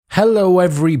Hello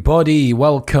everybody,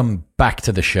 welcome back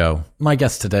to the show. My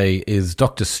guest today is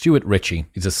Dr. Stuart Ritchie.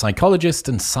 He's a psychologist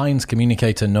and science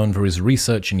communicator known for his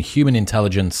research in human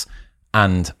intelligence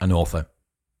and an author.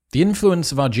 The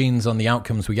influence of our genes on the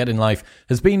outcomes we get in life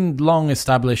has been long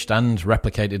established and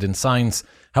replicated in science.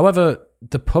 However,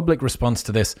 the public response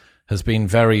to this has been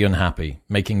very unhappy,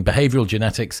 making behavioural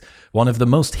genetics one of the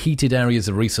most heated areas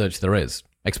of research there is.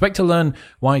 Expect to learn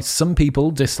why some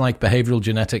people dislike behavioural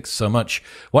genetics so much,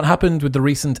 what happened with the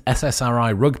recent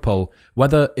SSRI rug pull,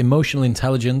 whether emotional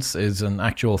intelligence is an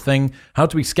actual thing, how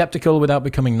to be skeptical without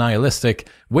becoming nihilistic,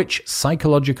 which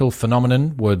psychological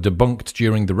phenomenon were debunked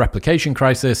during the replication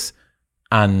crisis,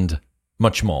 and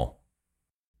much more.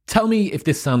 Tell me if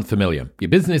this sounds familiar. Your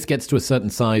business gets to a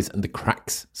certain size and the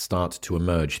cracks start to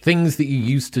emerge. Things that you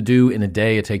used to do in a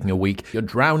day are taking a week. You're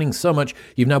drowning so much,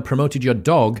 you've now promoted your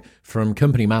dog from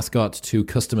company mascot to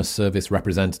customer service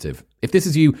representative. If this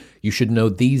is you, you should know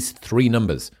these three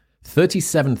numbers: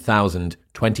 37,000,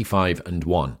 25, and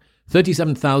 1.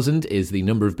 37,000 is the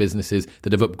number of businesses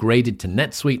that have upgraded to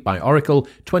NetSuite by Oracle.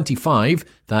 25,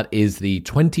 that is the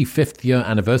 25th year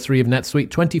anniversary of NetSuite.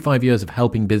 25 years of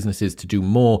helping businesses to do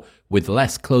more with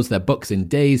less, close their books in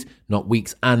days, not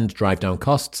weeks, and drive down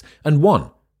costs. And 1,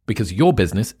 because your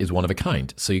business is one of a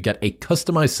kind. So you get a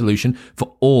customized solution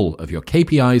for all of your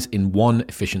KPIs in one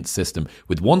efficient system.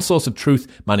 With one source of truth,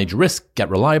 manage risk, get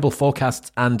reliable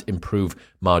forecasts, and improve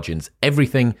margins.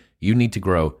 Everything you need to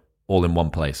grow all in one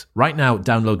place. Right now,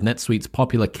 download NetSuite's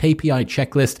popular KPI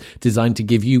checklist designed to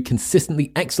give you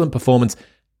consistently excellent performance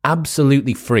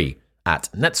absolutely free at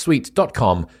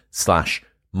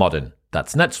netsuite.com/modern.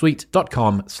 That's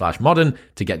netsuite.com/modern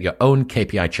to get your own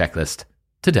KPI checklist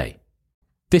today.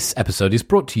 This episode is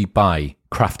brought to you by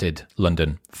Crafted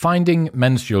London. Finding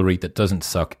men's jewellery that doesn't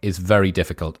suck is very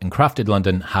difficult, and Crafted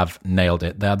London have nailed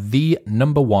it. They are the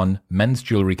 #1 men's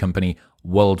jewellery company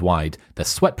worldwide. They're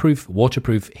sweatproof,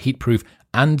 waterproof, heatproof,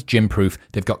 and gym-proof.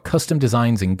 They've got custom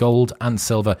designs in gold and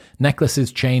silver,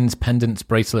 necklaces, chains, pendants,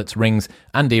 bracelets, rings,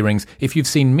 and earrings. If you've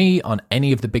seen me on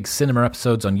any of the big cinema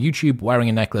episodes on YouTube wearing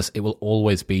a necklace, it will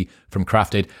always be from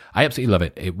Crafted. I absolutely love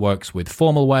it. It works with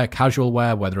formal wear, casual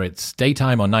wear, whether it's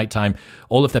daytime or nighttime.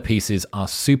 All of their pieces are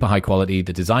super high quality.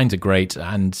 The designs are great,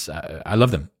 and I love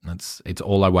them. It's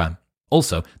all I wear.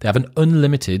 Also, they have an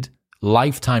unlimited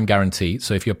lifetime guarantee,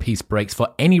 so if your piece breaks for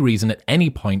any reason at any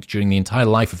point during the entire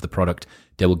life of the product,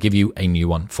 they will give you a new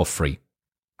one for free.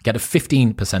 Get a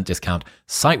 15% discount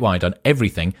site-wide on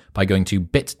everything by going to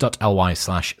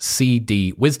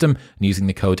bit.ly/cdwisdom and using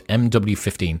the code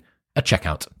MW15 at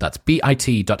checkout. That's bit.ly/C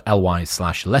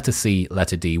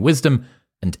wisdom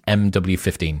and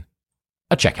MW15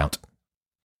 at checkout.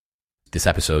 This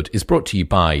episode is brought to you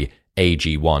by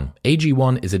AG1.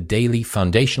 AG1 is a daily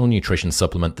foundational nutrition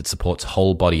supplement that supports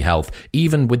whole body health.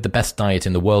 Even with the best diet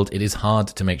in the world, it is hard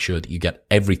to make sure that you get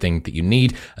everything that you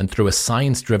need, and through a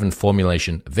science-driven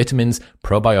formulation of vitamins,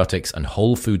 probiotics, and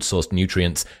whole food sourced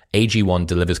nutrients, AG1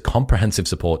 delivers comprehensive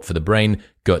support for the brain,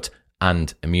 gut,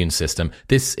 and immune system.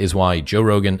 This is why Joe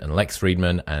Rogan and Lex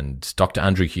Fridman and Dr.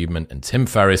 Andrew Huberman and Tim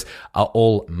Ferriss are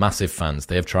all massive fans.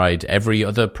 They have tried every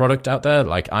other product out there,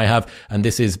 like I have, and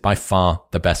this is by far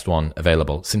the best one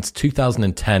available. Since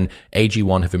 2010,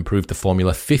 AG1 have improved the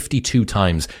formula 52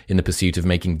 times in the pursuit of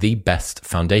making the best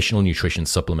foundational nutrition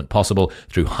supplement possible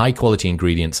through high-quality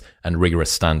ingredients and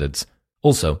rigorous standards.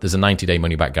 Also, there's a 90-day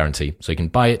money-back guarantee, so you can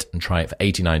buy it and try it for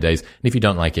 89 days, and if you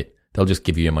don't like it, they'll just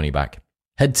give you your money back.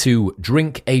 Head to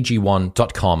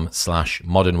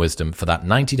drinkag1.com/modernwisdom for that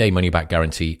 90-day money-back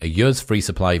guarantee, a year's free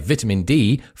supply, vitamin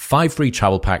D, 5 free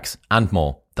travel packs, and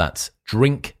more. That's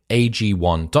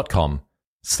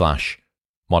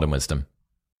drinkag1.com/modernwisdom.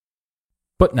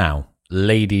 But now,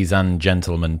 ladies and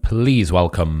gentlemen, please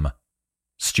welcome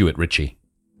Stuart Ritchie.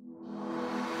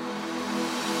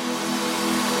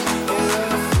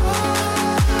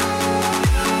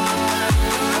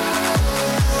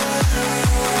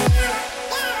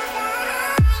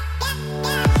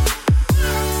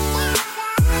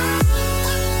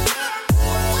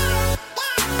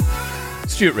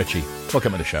 Stuart Ritchie,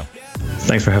 welcome to the show.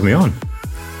 Thanks for having me on.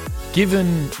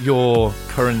 Given your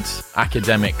current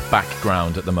academic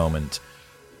background at the moment,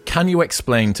 can you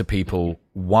explain to people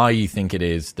why you think it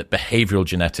is that behavioural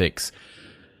genetics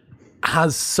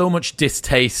has so much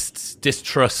distaste,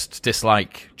 distrust,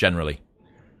 dislike generally?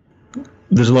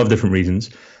 There's a lot of different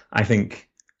reasons. I think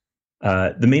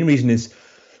the main reason is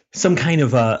some kind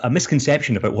of a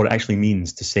misconception about what it actually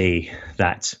means to say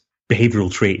that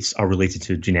behavioural traits are related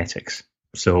to genetics.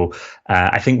 So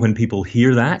I think when people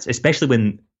hear that, especially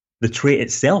when the trait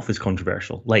itself is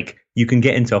controversial, like you can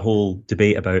get into a whole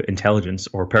debate about intelligence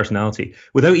or personality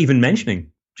without even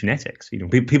mentioning genetics.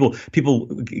 People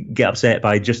get upset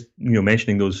by just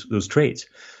mentioning those traits.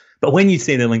 But when you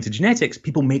say they're linked to genetics,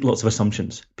 people make lots of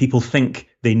assumptions. People think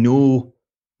they know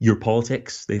your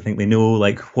politics. They think they know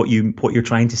like what you're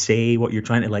trying to say, what you're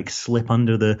trying to like slip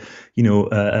under the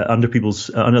under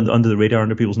people's under the radar,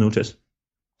 under people's notice.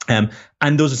 And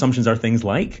those assumptions are things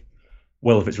like,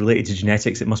 well, if it's related to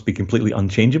genetics, it must be completely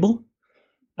unchangeable.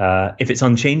 If it's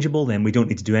unchangeable, then we don't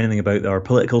need to do anything about our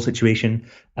political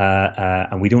situation,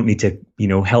 and we don't need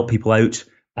to help people out.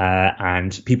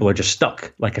 And people are just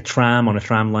stuck like a tram on a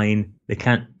tram line. They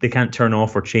can't turn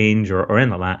off or change or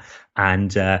anything like that.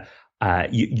 And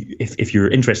if you're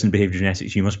interested in behavioral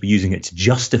genetics, you must be using it to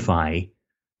justify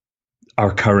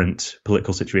our current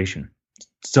political situation.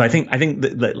 So I think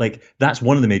that like that's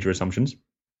one of the major assumptions,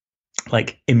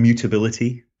 like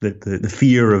immutability, the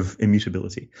fear of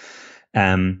immutability.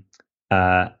 And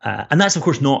that's of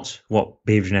course not what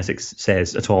behavioral genetics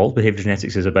says at all. Behavioral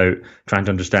genetics is about trying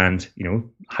to understand,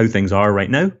 how things are right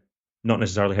now, not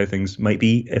necessarily how things might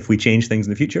be if we change things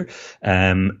in the future,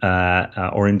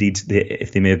 or indeed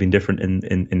if they may have been different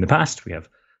in the past. We have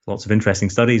lots of interesting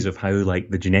studies of how like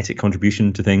the genetic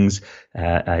contribution to things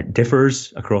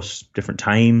differs across different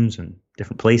times and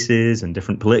different places and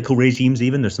different political regimes.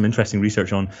 Even there's some interesting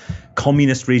research on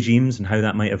communist regimes and how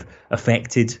that might have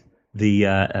affected the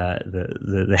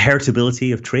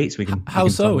heritability of traits. How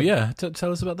so? Yeah,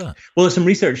 tell us about that. Well, there's some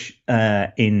research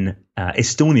in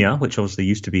Estonia, which obviously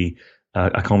used to be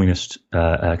a communist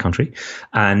country,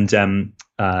 and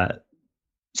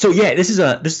so yeah, this is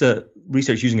a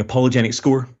research using a polygenic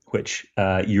score, which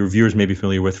your viewers may be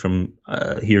familiar with from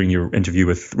hearing your interview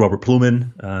with Robert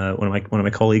Plomin, one of my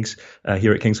colleagues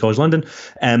here at King's College London.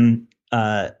 And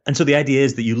so the idea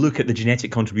is that you look at the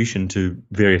genetic contribution to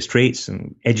various traits,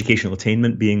 and educational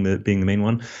attainment being the main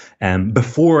one,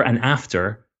 before and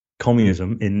after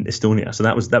communism in Estonia. So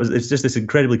that was it's just this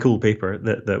incredibly cool paper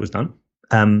that was done.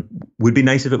 Would be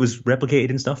nice if it was replicated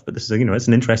and stuff, but this is it's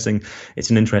an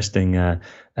interesting.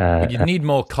 But you need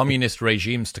more communist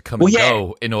regimes to come and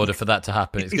go in order for that to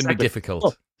happen. It's going to be difficult.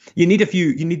 Well, you need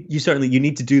you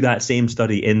need to do that same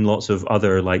study in lots of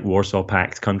other like Warsaw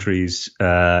Pact countries,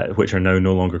 which are now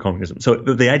no longer communism. So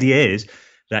the idea is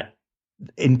that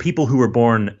in people who were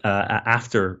born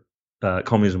after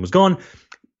communism was gone,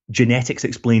 genetics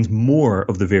explains more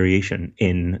of the variation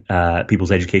in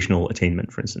people's educational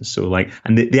attainment, for instance. So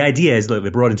and the idea is like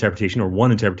the broad interpretation, or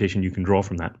one interpretation you can draw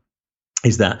from that,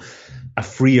 is that a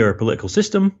freer political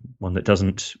system, one that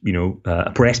doesn't,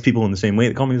 oppress people in the same way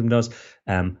that communism does,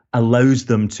 allows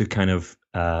them to kind of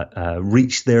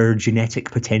reach their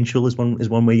genetic potential, is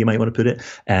one way you might want to put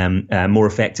it, more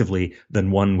effectively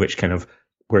than one which kind of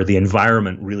where the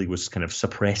environment really was kind of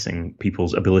suppressing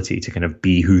people's ability to kind of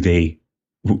be who they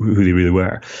really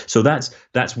were. So that's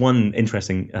one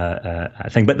interesting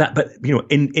thing. But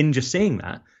in just saying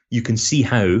that, you can see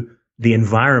how the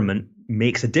environment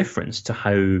makes a difference to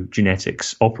how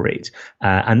genetics operate,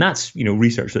 and that's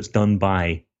research that's done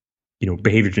by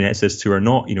behavior geneticists who are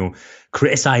not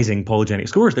criticizing polygenic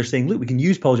scores. They're saying, look, we can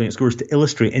use polygenic scores to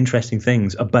illustrate interesting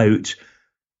things about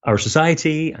our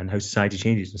society and how society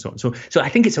changes and so on. So I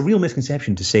think it's a real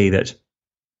misconception to say that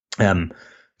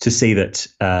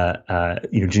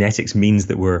genetics means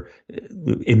that we're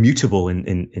immutable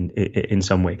in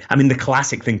some way. I mean, the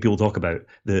classic thing people talk about,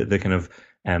 the kind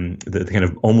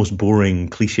of almost boring,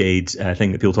 cliched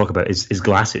thing that people talk about is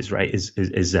glasses, right?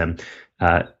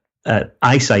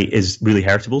 Eyesight is really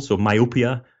heritable. So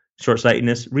myopia,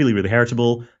 short-sightedness, really, really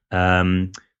heritable.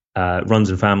 Runs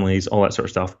in families, all that sort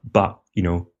of stuff. But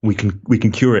we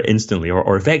can cure it instantly,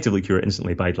 or effectively cure it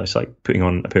instantly by just like putting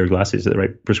on a pair of glasses at the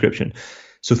right prescription.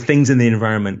 So things in the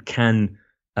environment can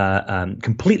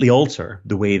completely alter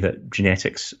the way that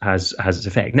genetics has its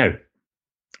effect. Now,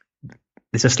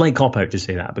 it's a slight cop-out to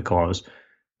say that, because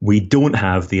we don't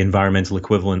have the environmental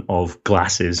equivalent of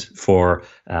glasses for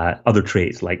other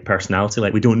traits like personality.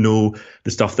 Like, we don't know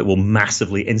the stuff that will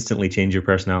massively, instantly change your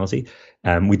personality.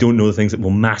 We don't know the things that will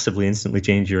massively, instantly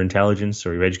change your intelligence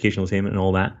or your educational attainment and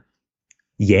all that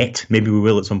yet. Maybe we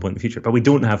will at some point in the future, but we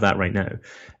don't have that right now.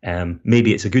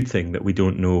 Maybe it's a good thing that we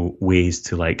don't know ways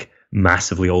to like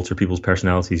massively alter people's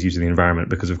personalities using the environment,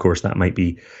 because of course that might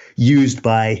be used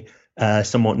by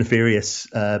somewhat nefarious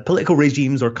political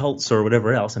regimes or cults or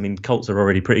whatever else. I mean, cults are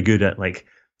already pretty good at like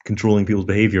controlling people's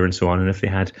behavior and so on. And if they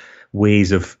had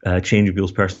ways of changing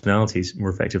people's personalities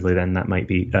more effectively, then that might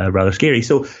be rather scary.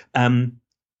 So, but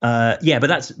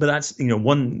that's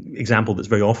one example that's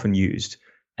very often used.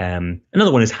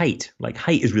 Another one is height. Like,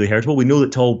 height is really heritable. We know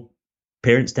that tall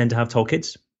parents tend to have tall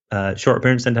kids. Shorter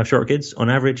parents tend to have shorter kids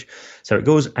on average. So it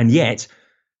goes. And yet,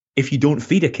 if you don't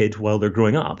feed a kid while they're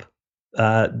growing up,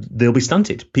 they'll be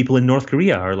stunted. People in North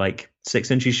Korea are like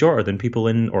 6 inches shorter than people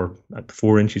or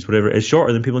 4 inches, whatever it is,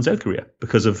 shorter than people in South Korea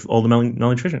because of all the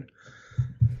malnutrition.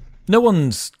 No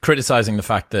one's criticizing the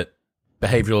fact that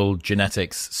behavioral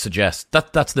genetics suggests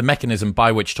that's the mechanism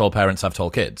by which tall parents have tall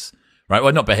kids, right?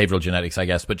 Well, not behavioral genetics, I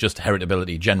guess, but just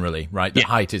heritability generally, right? That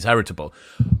height is heritable.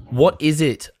 What is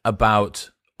it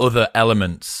about other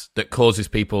elements that causes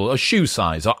people, or shoe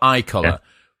size or eye color?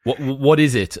 What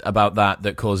is it about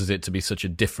that causes it to be such a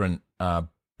different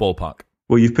ballpark?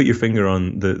 Well, you've put your finger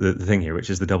on the thing here, which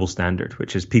is the double standard,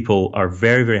 which is people are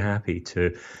very, very happy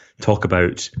to talk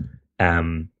about,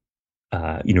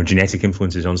 genetic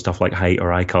influences on stuff like height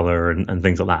or eye color and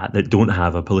things like that don't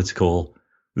have a political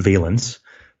valence.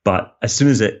 But as soon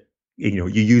as you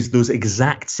use those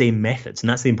exact same methods, and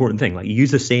that's the important thing. Like, you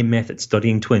use the same methods,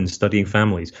 studying twins, studying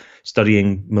families,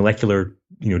 studying molecular,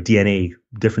 DNA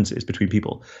differences between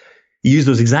people. You use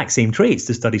those exact same traits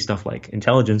to study stuff like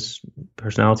intelligence,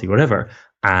 personality, whatever,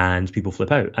 and people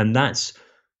flip out. And that's,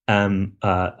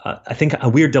 I think, a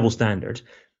weird double standard.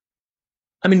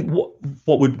 I mean,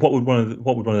 what would one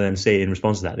of them say in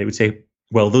response to that? They would say,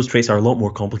 well, those traits are a lot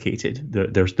more complicated.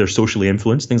 They're socially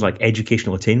influenced. Things like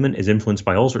educational attainment is influenced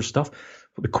by all sorts of stuff.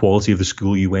 The quality of the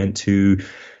school you went to,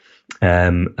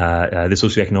 the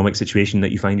socioeconomic situation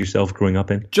that you find yourself growing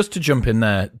up in. Just to jump in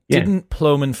there, didn't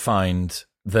Plomin find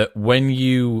that when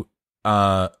you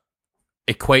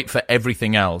equate for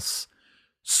everything else,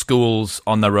 schools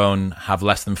on their own have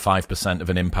less than 5% of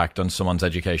an impact on someone's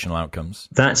educational outcomes?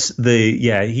 He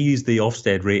used the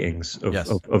Ofsted ratings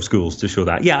of schools to show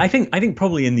that. Yeah, I think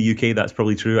probably in the UK that's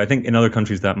probably true. I think in other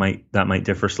countries that might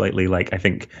differ slightly. Like, I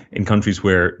think in countries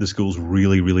where the schools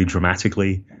really, really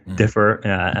dramatically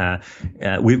differ,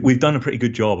 we've done a pretty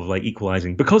good job of like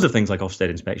equalizing because of things like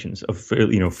Ofsted inspections of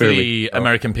fairly. For the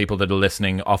American people that are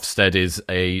listening, Ofsted is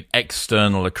a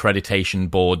external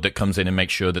accreditation board that comes in and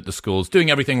makes sure that the school's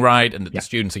doing everything right and that the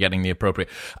students are getting the appropriate.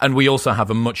 And we also have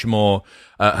a much more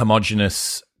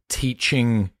homogenous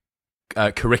teaching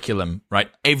curriculum, right?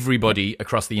 Everybody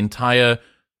across the entire,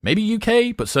 maybe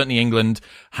UK, but certainly England,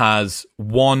 has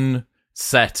one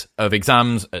set of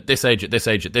exams at this age, at this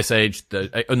age, at this age,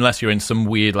 unless you're in some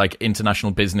weird like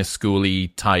international business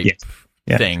schooly type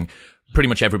thing. Pretty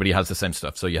much everybody has the same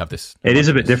stuff, so you have this. It is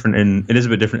a bit different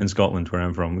in Scotland, where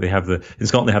I'm from. In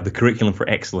Scotland they have the curriculum for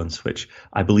excellence, which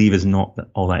I believe is not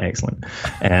all that excellent.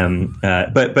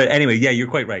 But anyway, yeah, you're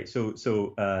quite right.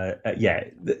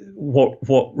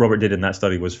 What Robert did in that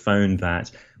study was found that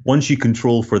once you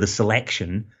control for the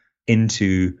selection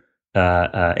into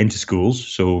schools,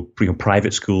 so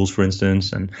private schools, for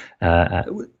instance, and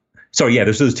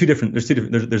there's two different. There's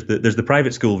the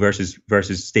private school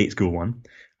versus state school one,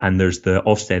 and there's the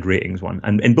Ofsted ratings one.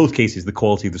 And in both cases, the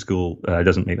quality of the school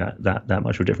doesn't make that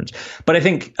much of a difference. But I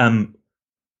think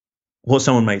what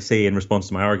someone might say in response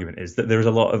to my argument is that there's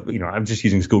a lot of, I'm just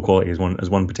using school quality as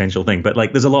one potential thing, but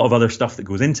like there's a lot of other stuff that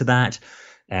goes into that.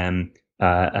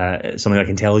 Something like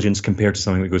intelligence compared to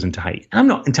something that goes into height. And I'm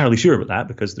not entirely sure about that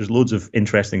because there's loads of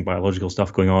interesting biological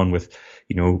stuff going on with,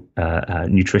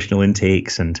 nutritional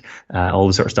intakes and all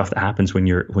the sort of stuff that happens when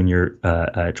you're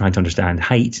trying to understand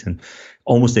height. And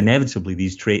almost inevitably,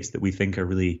 these traits that we think are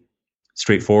really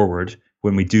straightforward,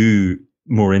 when we do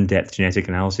more in-depth genetic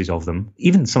analyses of them,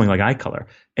 even something like eye color,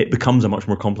 it becomes a much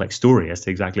more complex story as to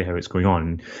exactly how it's going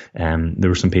on. There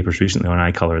were some papers recently on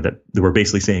eye color that they were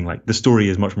basically saying like the story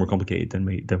is much more complicated than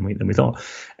we thought.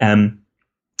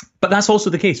 But that's also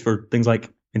the case for things like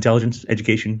intelligence,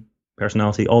 education,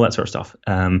 personality, all that sort of stuff.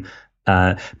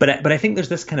 But I think there's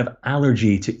this kind of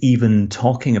allergy to even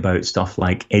talking about stuff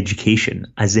like education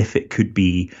as if it could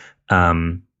be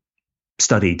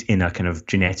studied in a kind of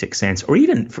genetic sense, or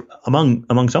even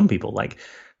among some people, like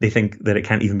they think that it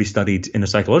can't even be studied in a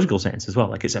psychological sense as well.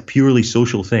 Like it's a purely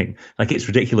social thing. Like it's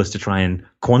ridiculous to try and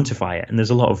quantify it. And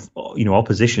there's a lot of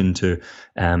opposition to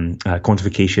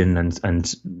quantification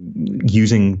and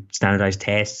using standardized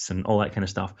tests and all that kind of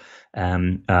stuff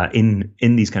in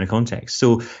these kind of contexts.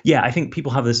 So yeah, I think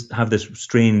people have this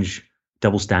strange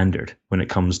double standard when it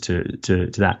comes to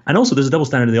that. And also there's a double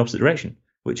standard in the opposite direction,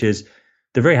 which is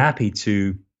they're very happy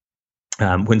to,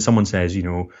 when someone says,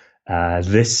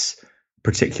 this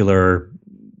particular,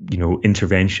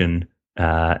 intervention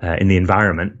in the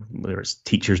environment, whether it's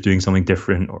teachers doing something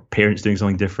different or parents doing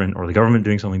something different or the government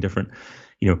doing something different,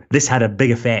 this had a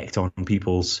big effect on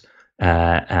people's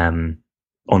on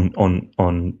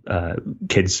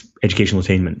kids' educational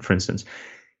attainment, for instance.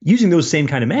 Using those same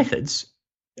kind of methods,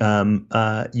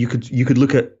 you could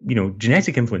look at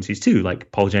genetic influences too,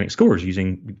 like polygenic scores,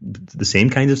 using the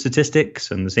same kinds of statistics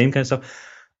and the same kind of stuff,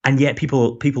 and yet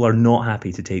people are not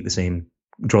happy to take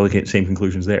draw the same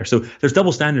conclusions there. So there's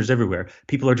double standards everywhere.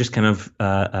 People are just kind of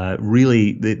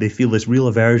really they feel this real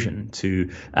aversion to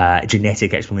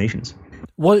genetic explanations.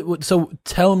 So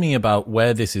tell me about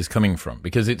where this is coming from,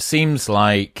 because it seems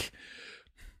like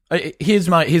here's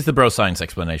the bro science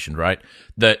explanation, right?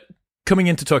 That coming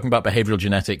into talking about behavioral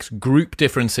genetics, group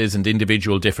differences and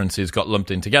individual differences got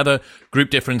lumped in together. Group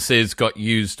differences got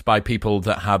used by people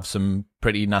that have some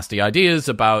pretty nasty ideas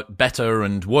about better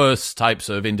and worse types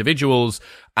of individuals,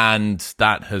 and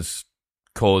that has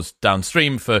caused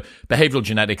downstream for behavioral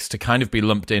genetics to kind of be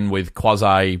lumped in with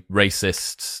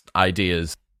quasi-racist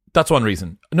ideas. That's one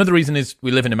reason. Another reason is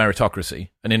we live in a meritocracy.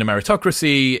 And in a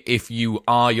meritocracy, if you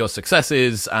are your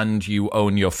successes and you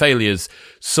own your failures,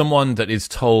 someone that is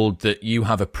told that you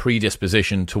have a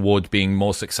predisposition toward being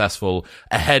more successful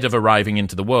ahead of arriving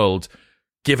into the world,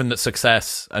 given that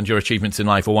success and your achievements in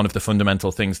life are one of the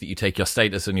fundamental things that you take your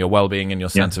status and your well-being and your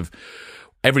sense of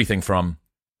everything from,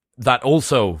 that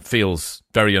also feels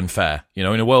very unfair. You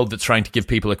know, in a world that's trying to give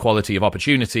people equality of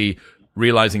opportunity,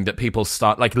 realizing that people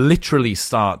literally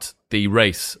start the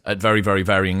race at very, very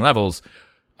varying levels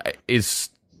is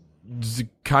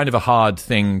kind of a hard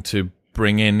thing to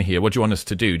bring in here. What do you want us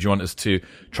to do? Do you want us to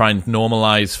try and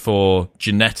normalize for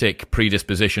genetic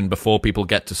predisposition before people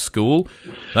get to school?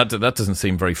 That doesn't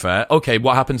seem very fair. Okay,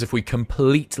 what happens if we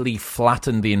completely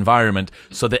flatten the environment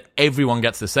so that everyone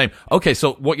gets the same? Okay,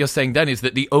 so what you're saying then is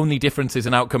that the only differences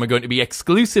in outcome are going to be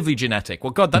exclusively genetic.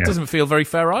 Well, God, that doesn't feel very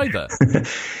fair either.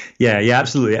 Yeah,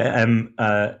 absolutely. And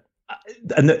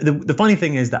the funny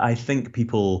thing is that I think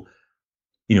people,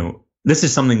 this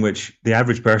is something which the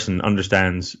average person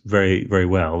understands very, very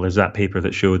well. There's that paper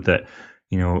that showed that,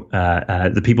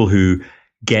 the people who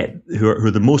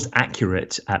are the most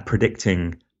accurate at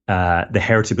predicting the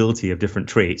heritability of different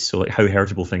traits, so like how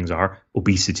heritable things are,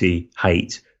 obesity,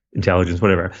 height, intelligence,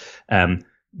 whatever.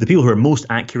 The people who are most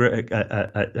accurate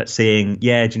at saying,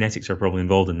 yeah, genetics are probably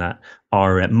involved in that,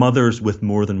 are mothers with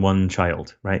more than one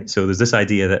child, right? So there's this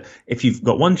idea that if you've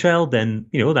got one child, then,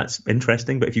 that's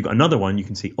interesting. But if you've got another one, you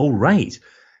can say, oh, right,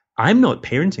 I'm not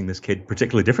parenting this kid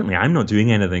particularly differently. I'm not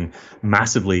doing anything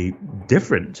massively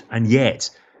different. And yet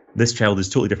this child is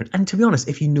totally different. And to be honest,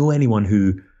 if you know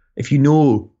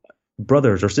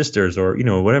brothers or sisters or,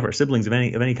 whatever, siblings of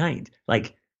any kind,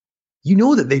 like,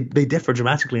 that they differ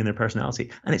dramatically in their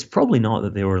personality. And it's probably not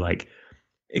that they were like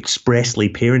expressly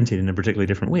parented in a particularly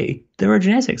different way. There are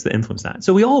genetics that influence that.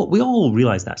 So we all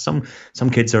realize that. Some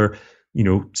kids are,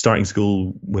 starting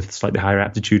school with slightly higher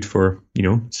aptitude for,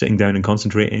 sitting down and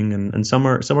concentrating, and some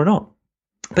are not.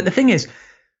 But the thing is,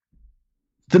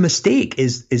 the mistake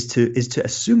is to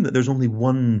assume that there's only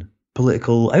one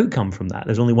political outcome from that.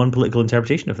 There's only one political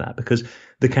interpretation of that, because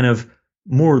the kind of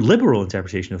more liberal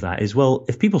interpretation of that is, well,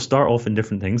 if people start off in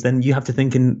different things, then you have to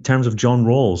think in terms of John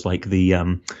Rawls, like the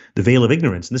veil of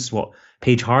ignorance. And this is what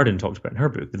Paige Harden talked about in her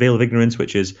book, the veil of ignorance,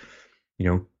 which is,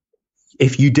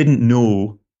 if you didn't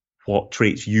know what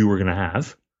traits you were going to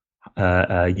have,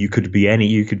 you could be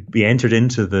entered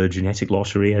into the genetic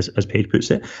lottery, as Paige puts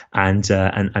it, and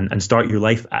start your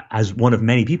life as one of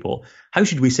many people. How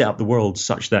should we set up the world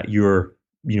such that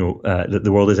that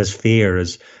the world is as fair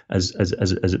as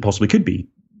it possibly could be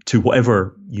to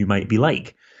whatever you might be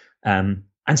like, and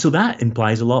so that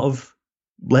implies a lot of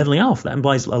leveling off. That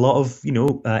implies a lot of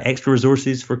extra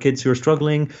resources for kids who are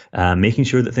struggling, making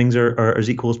sure that things are as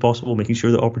equal as possible, making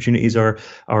sure that opportunities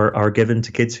are given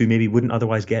to kids who maybe wouldn't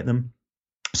otherwise get them.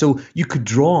 So you could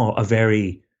draw a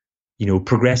very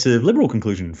progressive liberal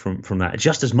conclusion from that,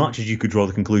 just as much as you could draw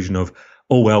the conclusion of,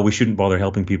 oh, well, we shouldn't bother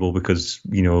helping people because,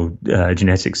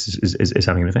 genetics is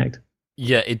having an effect.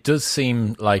 Yeah, it does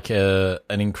seem like an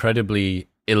incredibly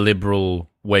illiberal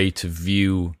way to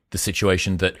view the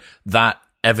situation, that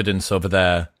evidence over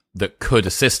there that could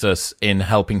assist us in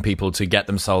helping people to get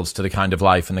themselves to the kind of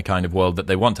life and the kind of world that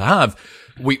they want to have,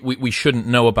 we shouldn't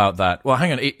know about that. Well,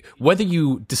 hang on. Whether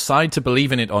you decide to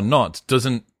believe in it or not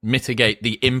doesn't mitigate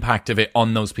the impact of it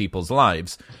on those people's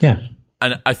lives. Yeah.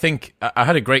 And I think I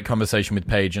had a great conversation with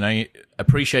Paige, and I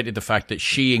appreciated the fact that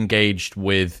she engaged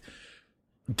with,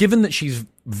 given that she's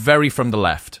very from the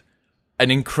left,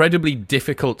 an incredibly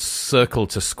difficult circle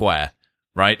to square,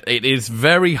 right? It is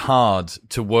very hard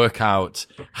to work out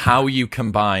how you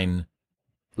combine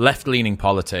left-leaning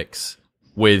politics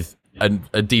with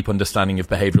a deep understanding of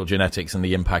behavioral genetics and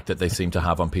the impact that they seem to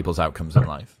have on people's outcomes in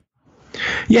life.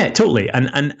 Yeah, totally.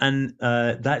 And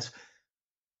that's,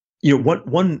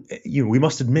 we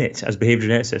must admit as behavioral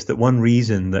geneticists that one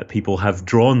reason that people have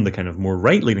drawn the kind of more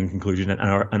right-leaning conclusion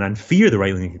and fear the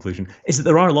right-leaning conclusion is that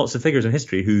there are lots of figures in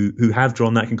history who have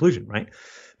drawn that conclusion, right?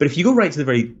 But if you go right to the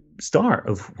very start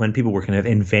of when people were kind of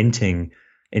inventing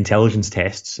intelligence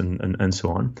tests and so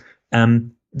on,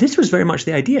 this was very much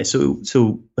the idea.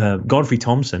 So Godfrey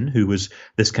Thompson, who was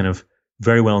this kind of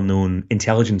very well-known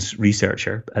intelligence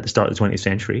researcher at the start of the 20th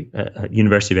century at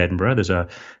University of Edinburgh. There's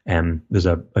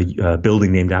a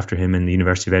building named after him in the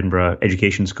University of Edinburgh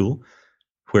Education School,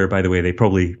 where, by the way, they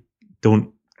probably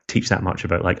don't teach that much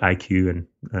about like IQ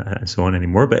and so on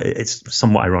anymore. But it's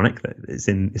somewhat ironic that it's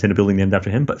in a building named after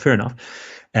him. But fair enough.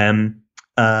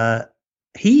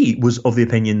 He was of the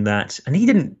opinion that, and he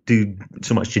didn't do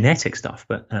so much genetic stuff,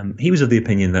 but he was of the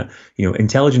opinion that,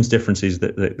 intelligence differences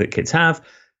that kids have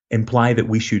imply that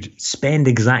we should spend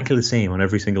exactly the same on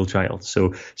every single child.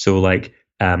 So like,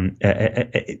 no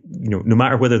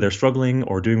matter whether they're struggling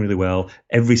or doing really well,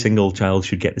 every single child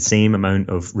should get the same amount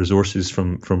of resources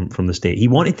from the state. He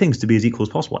wanted things to be as equal as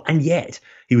possible, and yet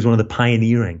he was one of the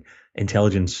pioneering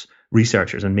intelligence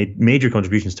researchers and made major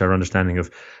contributions to our understanding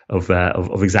of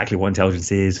exactly what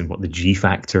intelligence is and what the G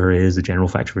factor is, the general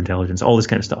factor of intelligence, all this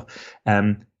kind of stuff.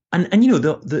 And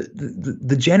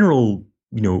the general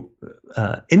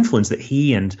influence that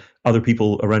he and other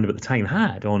people around about the time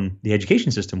had on the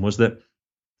education system was that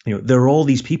there are all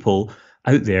these people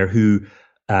out there who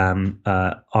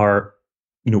are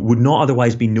would not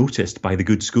otherwise be noticed by the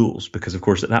good schools, because of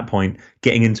course at that point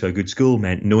getting into a good school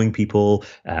meant knowing people,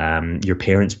 your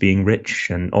parents being rich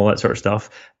and all that sort of stuff,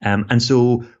 and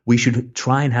so we should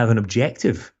try and have an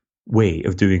objective way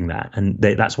of doing that, and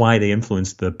that's why they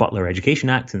influenced the Butler Education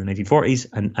Act in the 1940s,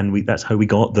 and that's how we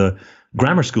got the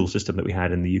grammar school system that we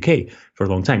had in the UK for a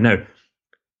long time. Now,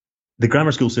 the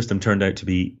grammar school system turned out to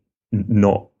be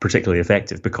not particularly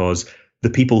effective, because the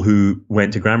people who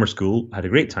went to grammar school had a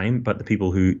great time, but the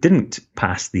people who didn't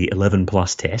pass the 11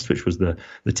 plus test, which was the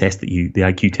test the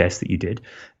IQ test that you did,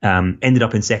 ended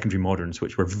up in secondary moderns,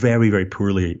 which were very, very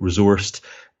poorly resourced.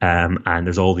 And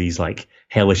there's all these like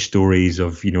hellish stories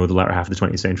of, the latter half of the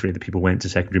 20th century that people went to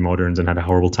secondary moderns and had a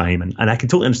horrible time. And I can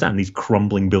totally understand these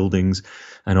crumbling buildings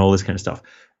and all this kind of stuff.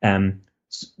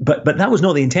 But that was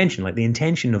not the intention. Like, the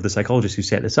intention of the psychologist who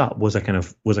set this up was a kind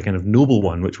of noble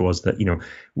one, which was that,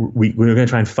 we were going to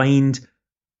try and find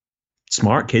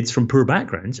smart kids from poor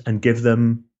backgrounds and give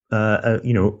them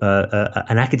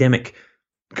an academic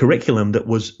curriculum that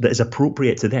is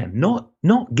appropriate to them.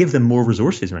 Not give them more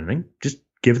resources or anything. Just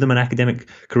give them an academic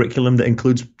curriculum that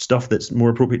includes stuff that's more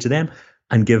appropriate to them,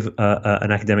 and give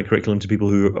an academic curriculum to people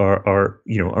who are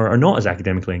not as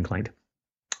academically inclined.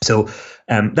 So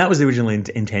that was the original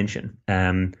intention.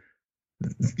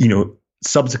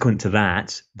 Subsequent to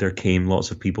that, there came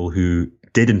lots of people who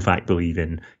did in fact believe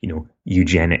in,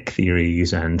 eugenic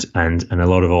theories and a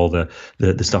lot of all the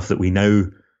stuff that we now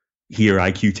hear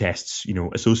IQ tests,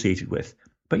 associated with.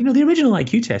 But the original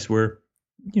IQ tests were,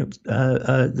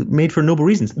 made for noble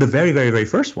reasons. The very, very, very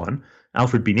first one,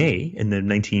 Alfred Binet in the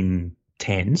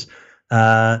 1910s,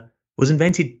 was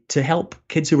invented to help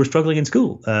kids who were struggling in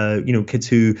school. Kids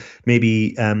who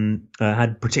maybe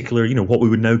had particular, what we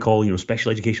would now call,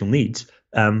 special educational needs.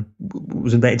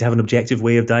 Was invented to have an objective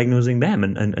way of diagnosing them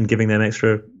and giving them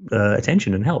extra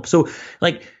attention and help. So,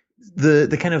 like,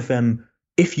 the kind of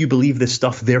if you believe this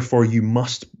stuff, therefore you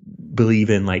must believe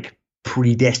in like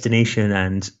predestination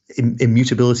and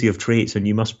immutability of traits, and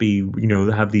you must be,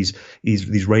 have these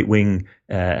right wing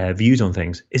views on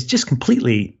things. It's just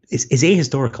completely it's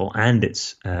ahistorical, and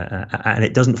and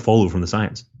it doesn't follow from the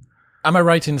science. Am I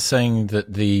right in saying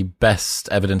that the best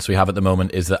evidence we have at the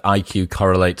moment is that IQ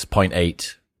correlates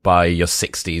 0.8 by your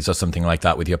 60s or something like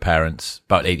that with your parents,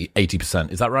 about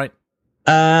 80%? Is that right?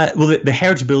 Well, the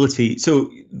heritability.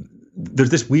 So there's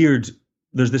this weird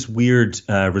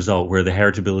result where the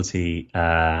heritability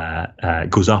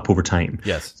goes up over time.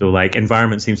 Yes. So like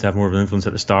environment seems to have more of an influence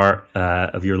at the start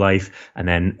of your life, and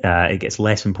then it gets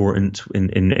less important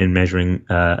in measuring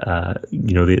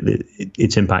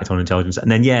its impact on intelligence. And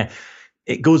then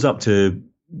it goes up to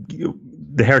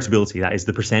the heritability, that is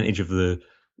the percentage of the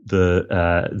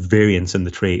variance in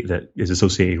the trait that is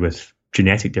associated with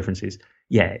genetic differences.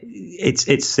 Yeah,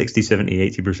 it's 60,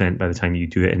 70, 80% by the time you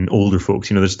do it in older folks.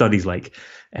 There's studies like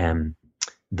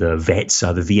the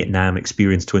VETSA, the Vietnam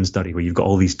Experience Twin Study, where you've got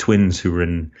all these twins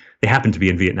who they happen to be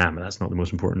in Vietnam, and that's not the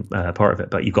most important part of it,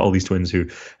 but you've got all these twins who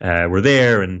were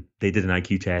there and they did an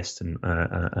IQ test and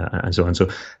so on. So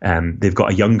they've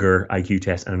got a younger IQ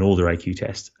test and an older IQ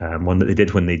test, one that they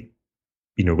did when they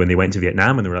went to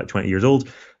Vietnam when they were like 20 years old,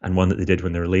 and one that they did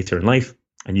when they were later in life.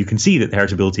 And you can see that the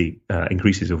heritability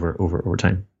increases over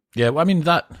time. Yeah, well, I mean,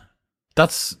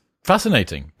 that's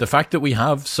fascinating. The fact that we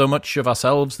have so much of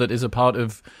ourselves that is a part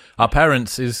of our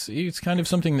parents is kind of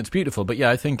something that's beautiful. But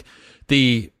yeah, I think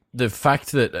the the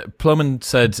fact that Plowman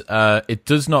said it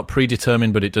does not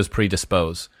predetermine, but it does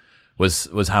predispose,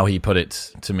 was how he put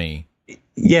it to me.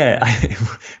 Yeah,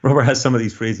 Robert has some of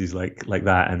these phrases like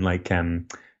that, and like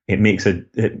it makes a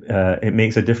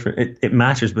difference. It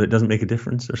matters, but it doesn't make a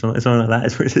difference, or something like that.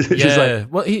 It's just like,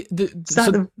 well, is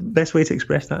that the best way to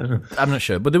express that? I don't know. I'm not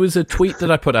sure, but there was a tweet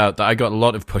that I put out that I got a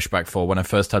lot of pushback for when I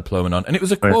first had Plowman on, and it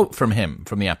was a quote from him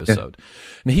from the episode,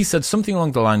 and he said something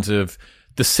along the lines of,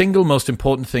 "The single most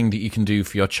important thing that you can do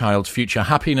for your child's future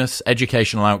happiness,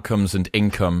 educational outcomes, and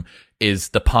income is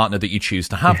the partner that you choose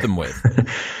to have them with."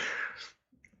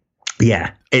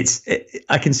 Yeah,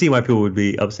 I can see why people would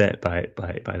be upset by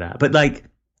that, but like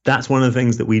that's one of the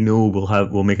things that we know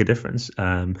will make a difference.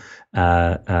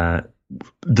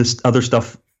 This other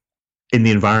stuff in the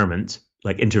environment,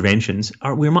 like interventions,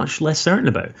 we're much less certain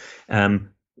about. For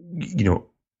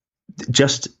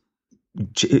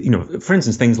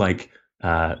instance, things like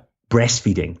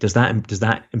breastfeeding. Does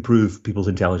that improve people's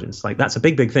intelligence? Like that's a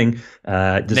big thing.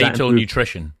 Natal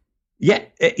nutrition. Yeah,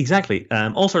 exactly.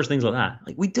 All sorts of things like that.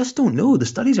 Like we just don't know. The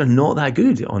studies are not that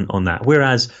good on that.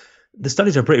 Whereas the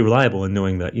studies are pretty reliable in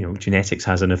knowing that genetics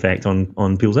has an effect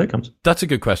on people's outcomes. That's a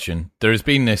good question. There has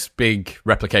been this big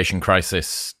replication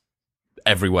crisis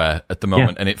everywhere at the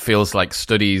moment, and it feels like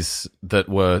studies that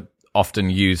were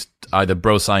often used either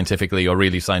bro-scientifically or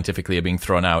really scientifically are being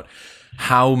thrown out.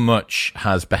 How much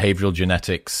has behavioral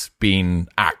genetics been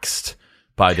axed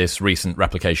by this recent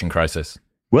replication crisis?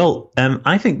 Well,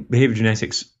 I think behavioral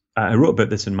genetics, I wrote about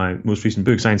this in my most recent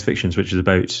book, Science Fictions, which is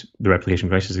about the replication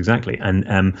crisis exactly.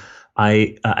 And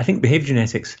I think behavioral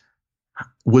genetics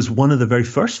was one of the very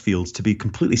first fields to be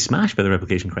completely smashed by the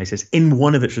replication crisis in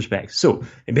one of its respects. So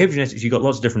in behavioral genetics, you got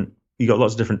lots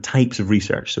of different types of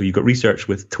research. So you've got research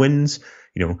with twins,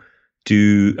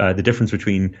 do the difference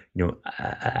between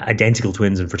identical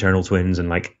twins and fraternal twins, and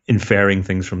like inferring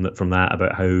things from that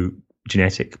about how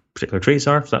genetic particular traits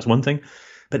are. So that's one thing.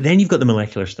 But then you've got the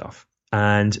molecular stuff.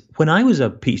 And when I was a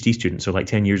PhD student, so like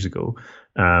 10 years ago,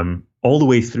 all the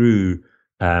way through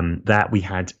that, we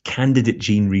had candidate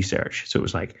gene research. So it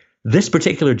was like this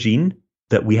particular gene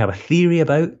that we have a theory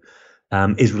about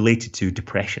is related to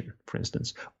depression, for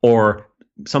instance, or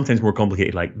sometimes more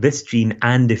complicated, like this gene,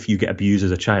 and if you get abused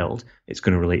as a child, it's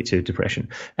going to relate to depression.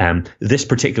 This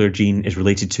particular gene is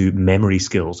related to memory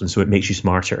skills, and so it makes you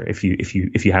smarter if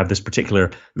you have this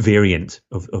particular variant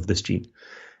of this gene.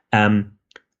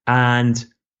 And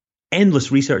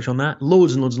endless research on that,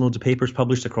 loads and loads and loads of papers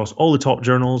published across all the top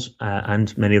journals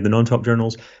and many of the non-top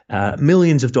journals,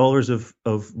 millions of dollars of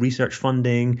research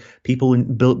funding, people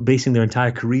basing their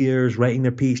entire careers, writing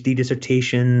their PhD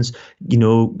dissertations,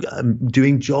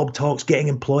 doing job talks, getting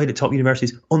employed at top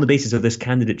universities on the basis of this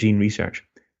candidate gene research.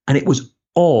 And it was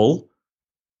all,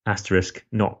 asterisk,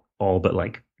 not all, but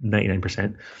like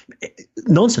 99%,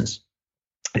 nonsense.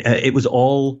 It was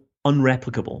all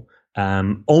unreplicable.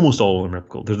 Almost all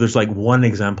unreplicable. There's like one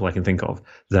example I can think of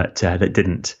that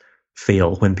didn't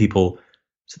fail, when people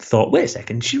thought, wait a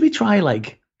second, should we try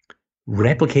like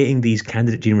replicating these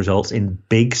candidate gene results in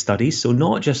big studies? So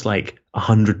not just like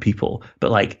 100 people,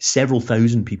 but like several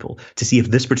thousand people, to see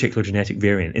if this particular genetic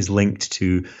variant is linked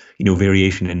to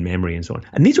variation in memory and so on.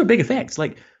 And these were big effects.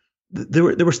 Like there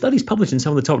were studies published in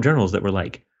some of the top journals that were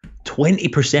like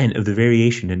 20% of the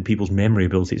variation in people's memory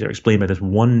abilities are explained by this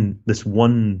one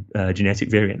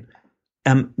genetic variant.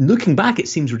 Looking back, it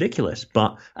seems ridiculous,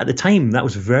 but at the time, that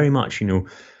was very much the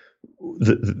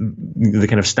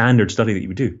kind of standard study that you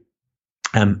would do.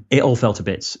 It all fell to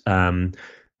bits.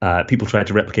 People tried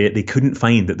to replicate it. They couldn't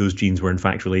find that those genes were in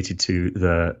fact related to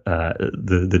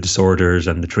the disorders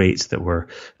and the traits that were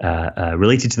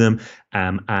related to them.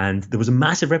 And there was a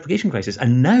massive replication crisis.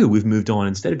 And now we've moved on,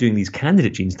 instead of doing these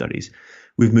candidate gene studies,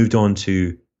 we've moved on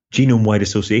to genome-wide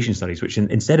association studies, which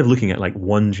instead of looking at like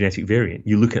one genetic variant,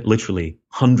 you look at literally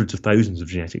hundreds of thousands of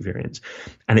genetic variants.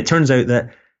 And it turns out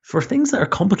that for things that are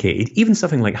complicated, even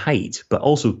something like height, but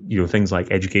also things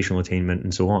like educational attainment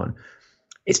and so on,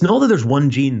 it's not that there's one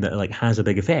gene that like has a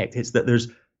big effect. It's that there's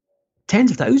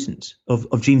tens of thousands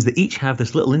of genes that each have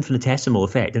this little infinitesimal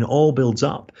effect, and it all builds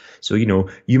up. So,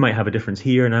 you might have a difference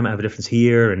here and I might have a difference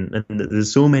here. And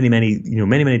there's so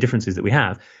many differences that we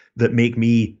have that make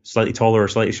me slightly taller or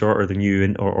slightly shorter than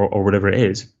you, or whatever it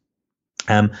is.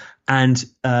 And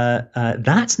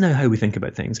that's now how we think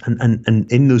about things. And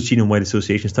in those genome-wide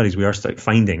association studies, we are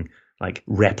finding like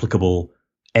replicable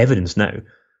evidence now.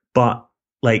 But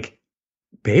like,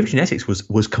 behavioral genetics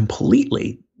was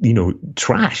completely,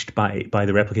 trashed by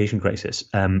the replication crisis.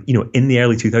 In the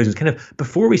early 2000s, kind of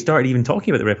before we started even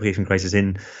talking about the replication crisis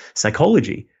in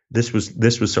psychology, this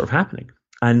was sort of happening.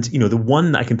 And the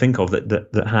one that I can think of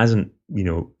that hasn't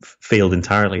failed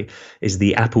entirely is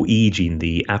the ApoE gene,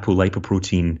 the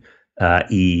apolipoprotein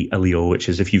E allele, which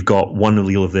is if you've got one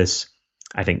allele of this,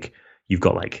 I think you've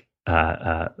got like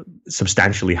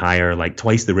substantially higher, like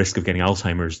twice the risk of getting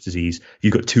Alzheimer's disease. If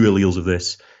you've got two alleles of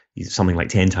this, something like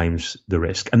 10 times the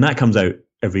risk. And that comes out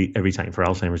every time for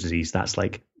Alzheimer's disease. That's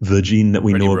like the gene that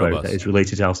we know about that is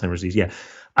related to Alzheimer's disease. Yeah.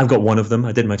 I've got one of them.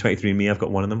 I did my 23andMe. I've got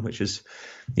one of them, which is,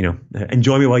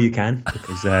 enjoy me while you can,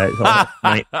 because it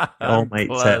all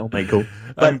might go.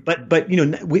 But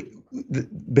the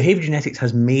behavior genetics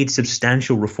has made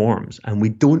substantial reforms, and we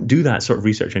don't do that sort of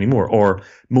research anymore, or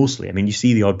mostly. I mean, you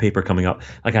see the odd paper coming up.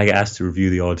 Like I get asked to review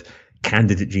the odd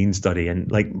candidate gene study, and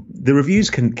like the reviews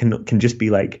can just be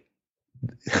like,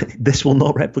 this will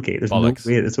not replicate. There's bollocks.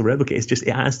 No way this will replicate.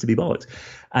 It has to be bollocks.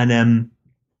 And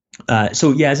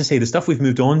so yeah, as I say, the stuff we've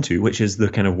moved on to, which is the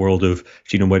kind of world of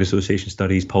genome-wide association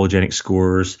studies, polygenic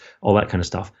scores, all that kind of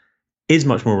stuff, is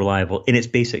much more reliable in its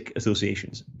basic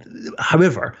associations.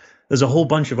 However, there's a whole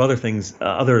bunch of other things,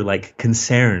 other like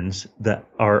concerns that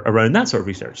are around that sort of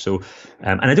research. So,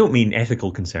 and I don't mean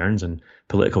ethical concerns and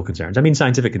political concerns. I mean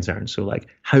scientific concerns. So, like,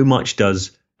 how much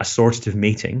does assortative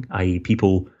mating, i.e.,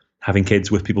 people having kids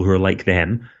with people who are like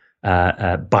them,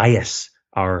 bias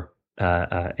our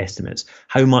estimates?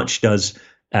 How much does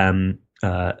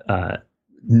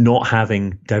not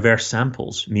having diverse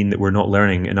samples mean that we're not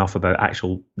learning enough about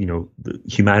actual,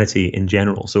 humanity in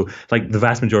general? So, like, the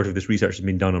vast majority of this research has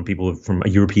been done on people from a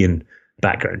European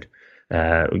background,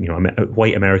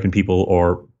 white American people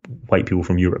or white people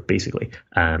from Europe, basically.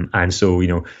 And so,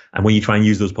 and when you try and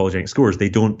use those polygenic scores, they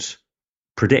don't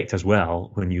predict as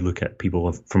well when you look at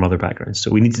people from other backgrounds.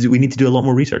 So we need to do a lot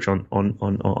more research on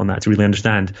that to really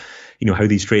understand, how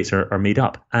these traits are made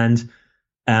up. And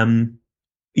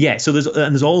so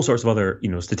there's all sorts of other,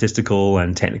 statistical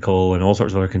and technical and all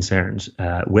sorts of other concerns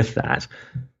with that.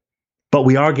 But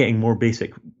we are getting more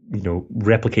basic,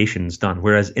 replications done.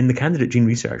 Whereas in the candidate gene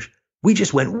research, we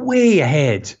just went way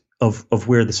ahead of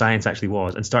where the science actually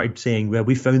was and started saying, well,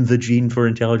 we found the gene for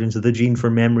intelligence, the gene for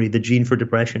memory, the gene for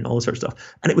depression, all this sort of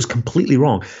stuff. And it was completely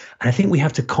wrong. And I think we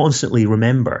have to constantly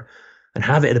remember and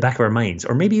have it at the back of our minds,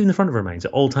 or maybe even the front of our minds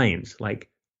at all times.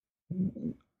 Like,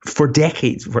 for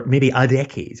decades, for maybe a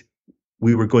decade,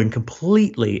 we were going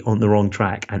completely on the wrong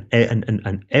track,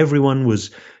 and everyone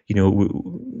was,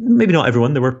 maybe not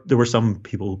everyone. There were some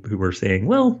people who were saying,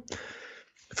 well,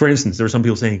 for instance, there were some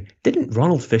people saying, didn't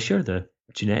Ronald Fisher, the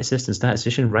geneticist and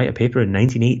statistician, write a paper in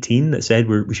 1918 that said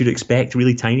we should expect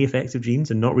really tiny effects of genes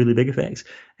and not really big effects?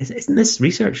 Isn't this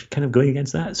research kind of going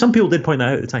against that? Some people did point that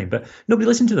out at the time, but nobody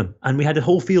listened to them, and we had a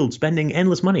whole field spending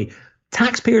endless money,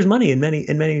 taxpayers' money in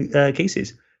many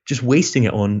cases, just wasting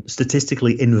it on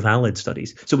statistically invalid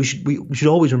studies. So we should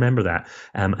always remember that.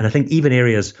 And I think even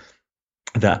areas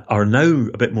that are now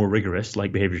a bit more rigorous,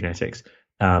 like behavior genetics,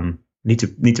 need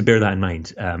to bear that in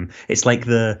mind. It's like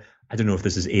I don't know if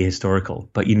this is ahistorical,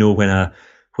 but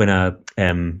when a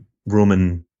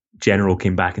Roman general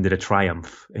came back and did a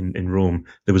triumph in Rome,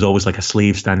 there was always like a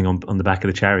slave standing on the back of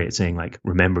the chariot saying, like,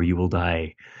 "Remember, you will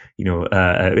die,"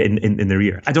 in their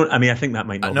ear. I think that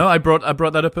might not. No, I brought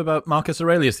that up about Marcus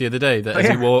Aurelius the other day. That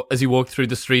as he walked through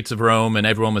the streets of Rome, and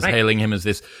everyone was hailing him as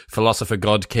this philosopher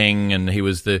god king, and he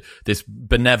was this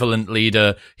benevolent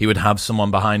leader, he would have someone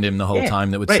behind him the whole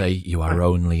time that would say, "You are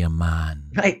only a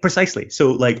man." Right, precisely.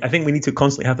 So, like, I think we need to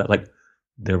constantly have that, like,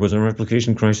 there was a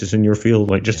replication crisis in your field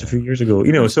like just a few years ago,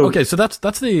 so. Okay, so that's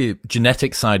the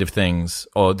genetic side of things,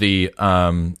 or the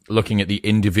looking at the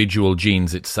individual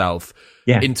genes itself.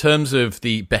 Yeah. In terms of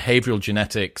the behavioral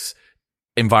genetics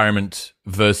environment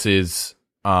versus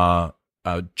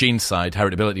gene side,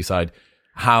 heritability side,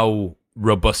 how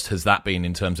robust has that been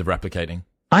in terms of replicating?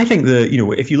 I think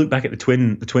if you look back at the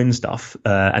twin stuff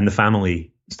and the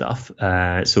family stuff,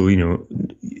 not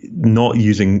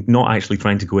actually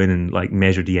trying to go in and like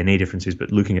measure DNA differences,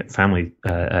 but looking at family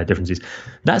differences,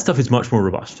 that stuff is much more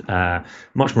robust,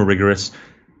 much more rigorous.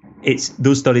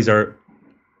 Those studies are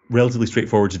relatively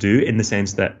straightforward to do in the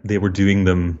sense that they were doing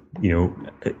them,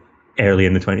 early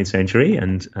in the 20th century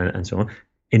and so on.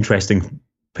 Interesting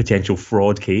potential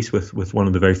fraud case with one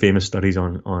of the very famous studies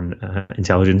on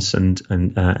intelligence and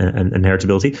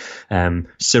heritability.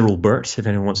 Cyril Burt, if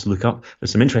anyone wants to look up,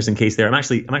 there's some interesting case there. I'm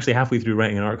actually halfway through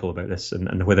writing an article about this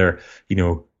and whether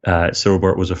Cyril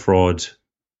Burt was a fraud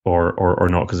or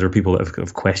not, because there are people that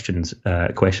have questioned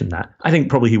that. I think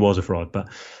probably he was a fraud, but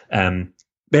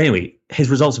anyway, his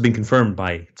results have been confirmed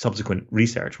by subsequent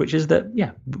research, which is that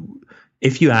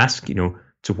if you ask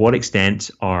to what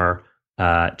extent are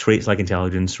traits like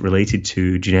intelligence related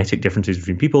to genetic differences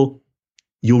between people,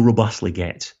 you'll robustly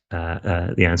get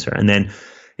the answer. And then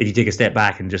if you take a step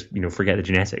back and just forget the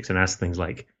genetics and ask things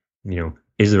like,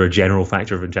 is there a general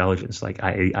factor of intelligence? Like,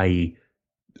 i.e.,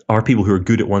 are people who are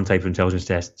good at one type of intelligence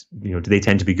test, do they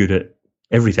tend to be good at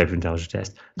every type of intelligence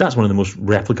test? That's one of the most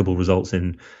replicable results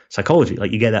in psychology.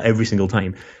 Like, you get that every single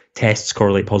time. Tests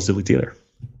correlate positively together.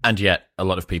 And yet, a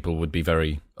lot of people would be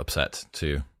very upset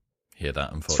to hear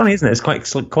that, unfortunately. It's funny, isn't it? It's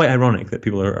quite ironic that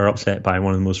people are upset by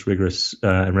one of the most rigorous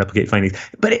and replicate findings.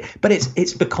 But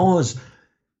it's because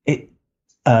it's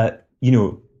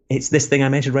this thing I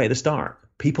mentioned right at the start.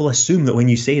 People assume that when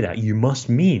you say that, you must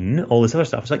mean all this other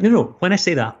stuff. It's like, no. When I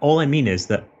say that, all I mean is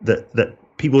that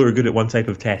people who are good at one type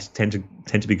of test tend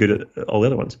to be good at all the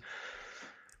other ones.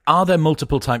 Are there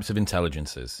multiple types of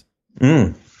intelligences?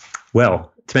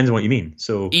 Well, it depends on what you mean.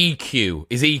 So EQ,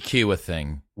 is EQ a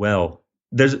thing? Well,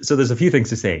 there's a few things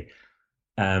to say.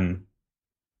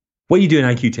 When you do an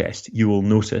IQ test, you will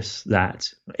notice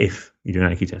that if you do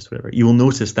an IQ test, whatever, you will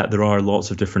notice that there are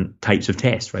lots of different types of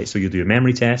tests, right? So you'll do a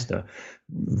memory test, a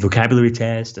vocabulary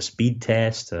test, a speed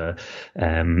test,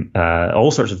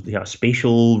 all sorts of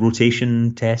spatial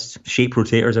rotation tests, shape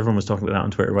rotators. Everyone was talking about that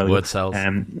on Twitter. Word cells.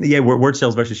 Word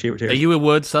cells versus shape rotators. Are you a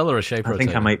word cell or a shape rotator? I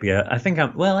think I might be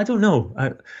well, I don't know.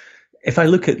 If I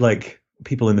look at like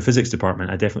people in the physics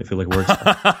department, I definitely feel like word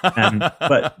cells.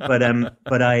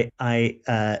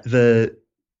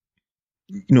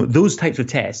 Those types of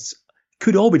tests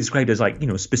could all be described as like,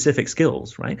 specific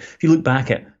skills, right? If you look back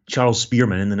at Charles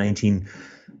Spearman in the early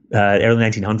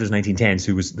 1900s, 1910s,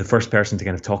 who was the first person to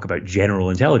kind of talk about general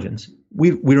intelligence,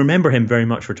 we remember him very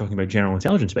much for talking about general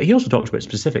intelligence, but he also talks about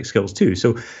specific skills too.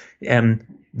 So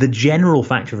the general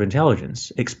factor of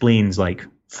intelligence explains like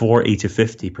 40 to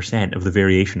 50% of the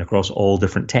variation across all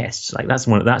different tests. Like that's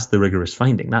the rigorous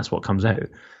finding. That's what comes out.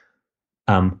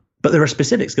 But there are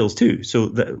specific skills too.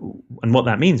 And what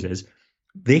that means is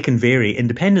they can vary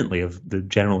independently of the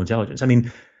general intelligence. I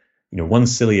mean, one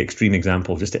silly extreme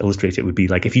example just to illustrate it would be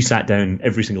like if you sat down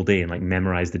every single day and like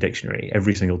memorized the dictionary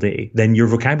every single day, then your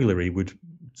vocabulary would,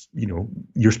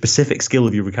 your specific skill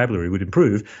of your vocabulary would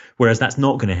improve. Whereas that's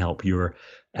not going to help your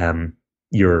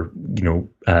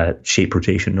shape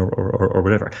rotation or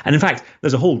whatever. And in fact,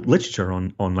 there's a whole literature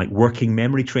on like working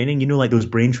memory training, like those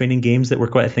brain training games that were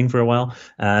quite a thing for a while.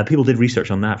 People did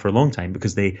research on that for a long time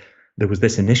because there was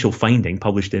this initial finding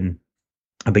published in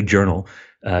a big journal,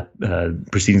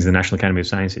 Proceedings of the National Academy of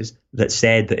Sciences, that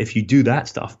said that if you do that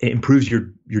stuff, it improves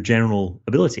your general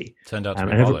ability. Turned out to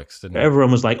be bollocks, didn't it?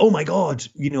 Everyone was like, "Oh my god,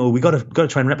 we got to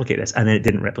try and replicate this," and then it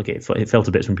didn't replicate. It fell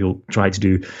to bits when people tried to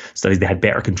do studies. They had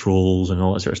better controls and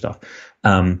all that sort of stuff.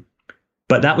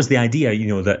 But that was the idea,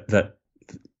 that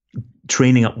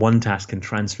training up one task can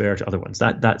transfer to other ones.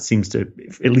 That seems to,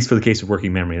 at least for the case of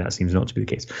working memory, that seems not to be the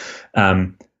case.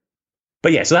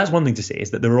 But yeah, so that's one thing to say,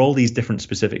 is that there are all these different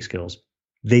specific skills.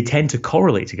 They tend to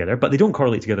correlate together, but they don't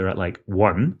correlate together at like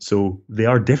one. So they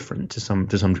are different to some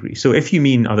degree. So if you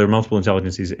mean are there multiple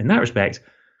intelligences in that respect,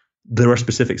 there are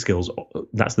specific skills.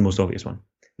 That's the most obvious one.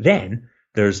 Then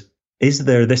is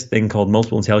there this thing called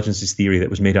multiple intelligences theory that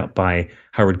was made up by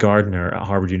Howard Gardner at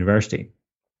Harvard University.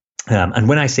 And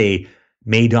when I say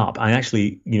made up, I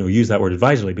actually use that word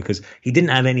advisedly because he didn't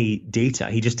have any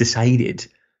data. He just decided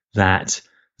that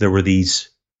there were these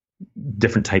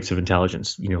different types of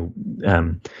intelligence.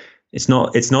 It's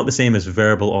not the same as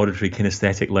verbal, auditory,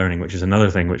 kinesthetic learning, which is another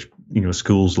thing which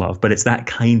schools love. But it's that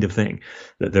kind of thing,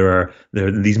 that there are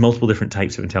these multiple different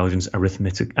types of intelligence,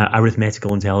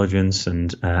 arithmetical intelligence,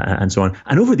 and so on.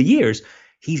 And over the years,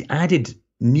 he's added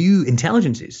new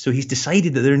intelligences. So he's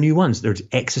decided that there are new ones. There's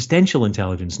existential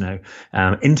intelligence now,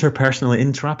 interpersonal,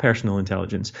 intrapersonal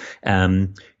intelligence,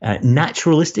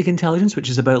 naturalistic intelligence,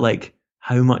 which is about like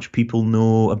how much people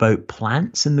know about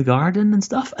plants in the garden and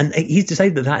stuff. And he's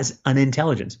decided that is an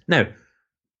intelligence. Now,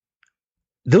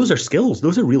 those are skills.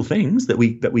 Those are real things that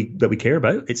we care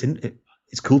about.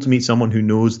 It's cool to meet someone who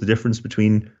knows the difference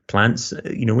between plants,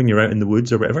 when you're out in the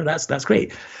woods or whatever. That's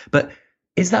great. But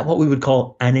is that what we would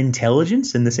call an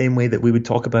intelligence in the same way that we would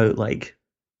talk about like,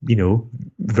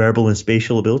 verbal and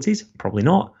spatial abilities? Probably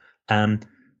not.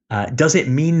 Does it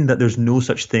mean that there's no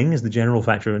such thing as the general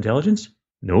factor of intelligence?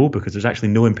 No, because there's actually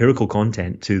no empirical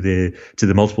content to the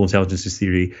multiple intelligences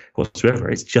theory whatsoever.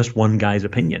 It's just one guy's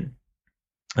opinion,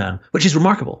 which is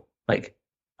remarkable. Like,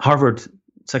 Harvard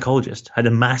psychologists had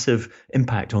a massive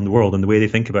impact on the world and the way they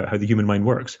think about how the human mind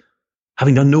works,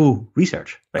 having done no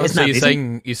research. Right? So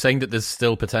you're saying that there's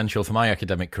still potential for my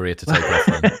academic career to take off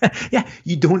then? Yeah,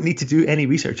 you don't need to do any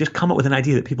research. Just come up with an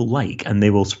idea that people like, and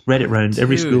they will spread it around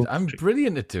every school. I'm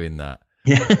brilliant at doing that.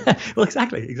 Yeah, well,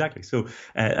 exactly. So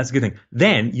that's a good thing.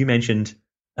 Then you mentioned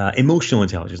emotional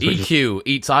intelligence. EQ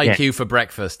eats IQ for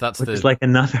breakfast. That's which is like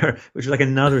another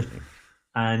thing.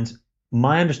 And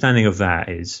my understanding of that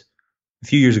is, a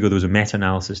few years ago there was a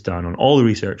meta-analysis done on all the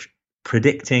research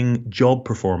predicting job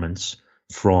performance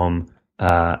from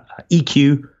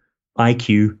EQ,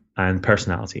 IQ, and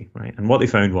personality, right? And what they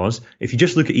found was, if you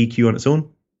just look at EQ on its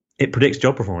own, it predicts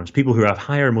job performance. People who have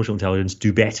higher emotional intelligence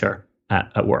do better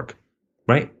at work,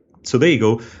 right? So there you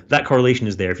go. That correlation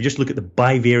is there. If you just look at the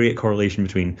bivariate correlation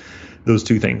between those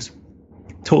two things,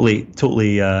 totally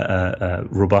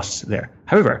robust there.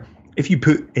 However, if you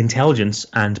put intelligence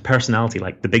and personality,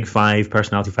 like the big 5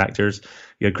 personality factors,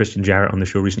 you had Christian Jarrett on the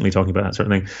show recently talking about that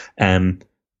sort of thing,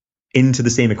 into the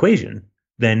same equation,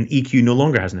 then EQ no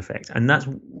longer has an effect. And that's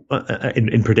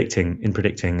in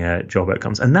predicting job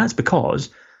outcomes. And that's because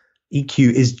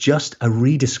EQ is just a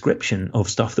redescription of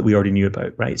stuff that we already knew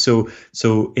about, right? So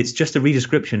it's just a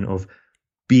redescription of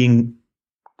being,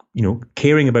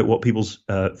 caring about what people's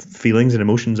feelings and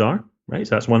emotions are, right?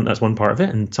 So that's one part of it,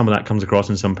 and some of that comes across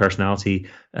in some personality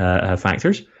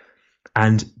factors,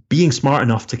 and being smart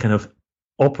enough to kind of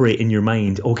operate in your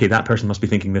mind. Okay, that person must be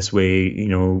thinking this way.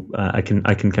 I can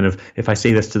kind of, if I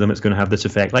say this to them, it's going to have this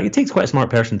effect. Like, it takes quite a smart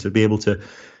person to be able to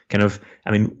kind of,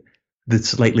 the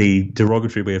slightly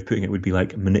derogatory way of putting it would be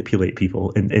like manipulate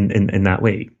people in that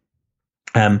way.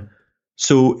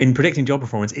 So in predicting job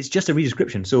performance, it's just a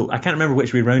redescription. So I can't remember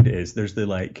which way around it is. There's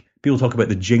people talk about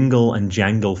the jingle and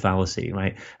jangle fallacy,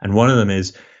 right? And one of them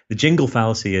is, the jingle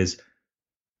fallacy is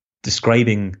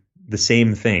describing the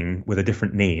same thing with a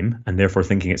different name and therefore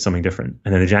thinking it's something different.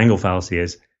 And then the jangle fallacy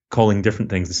is calling different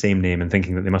things the same name and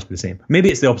thinking that they must be the same. Maybe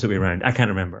it's the opposite way around. I can't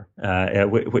remember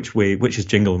which is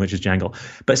jingle and which is jangle.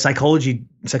 But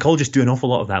psychologists do an awful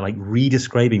lot of that, like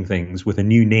redescribing things with a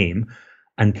new name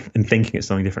and thinking it's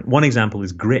something different. One example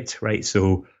is grit, right?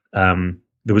 So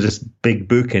there was this big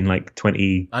book in like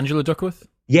Angela Duckworth?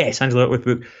 Yes, Angela Duckworth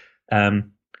book.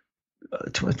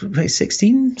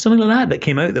 2016, something like that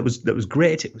came out that was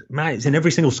great. It's in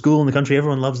every single school in the country.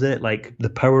 Everyone loves it. Like the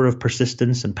power of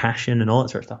persistence and passion and all that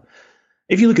sort of stuff.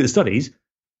 If you look at the studies,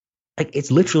 like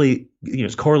it's literally,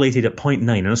 it's correlated at 0.9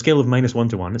 on a scale of -1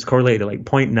 to 1. It's correlated at like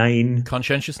 0.9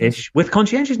 conscientiousness with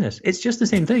conscientiousness. It's just the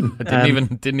same thing. I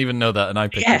didn't even know that, and I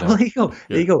picked it up. Well, there you go. Yeah.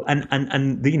 There you go.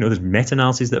 And there's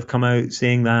meta-analyses that have come out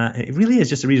saying that it really is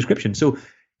just a redescription. So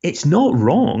it's not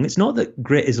wrong. It's not that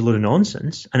grit is a load of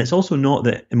nonsense, and it's also not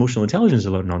that emotional intelligence is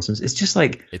a load of nonsense. It's just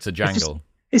like it's a jangle.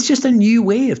 It's just a new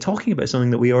way of talking about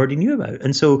something that we already knew about.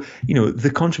 And so,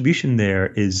 the contribution there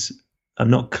is, I'm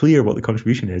not clear what the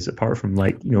contribution is, apart from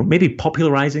maybe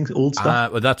popularizing old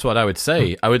stuff. Well, that's what I would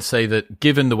say. I would say that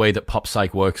given the way that pop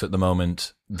psych works at the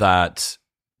moment, that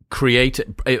create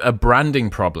a branding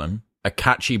problem, a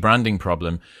catchy branding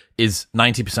problem, is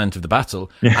 90% of the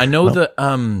battle. Yeah. I know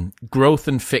that growth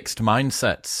and fixed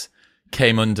mindsets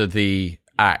came under the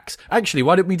axe. Actually,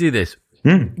 why don't we do this?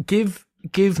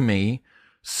 Give me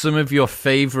some of your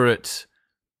favorite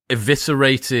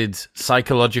eviscerated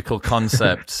psychological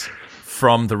concepts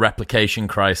from the replication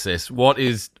crisis.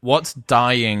 What's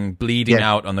dying, bleeding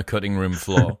out on the cutting room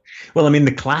floor? Well,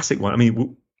 the classic one,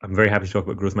 I'm very happy to talk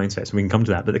about growth mindsets, and we can come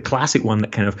to that. But the classic one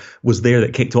that kind of was there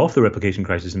that kicked off the replication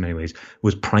crisis in many ways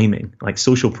was priming, like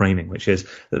social priming, which is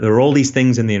that there are all these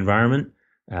things in the environment,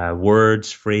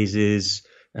 words, phrases,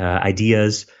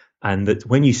 ideas, and that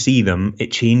when you see them,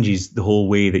 it changes the whole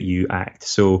way that you act.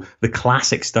 So the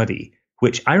classic study,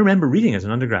 which I remember reading as an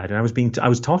undergrad, and I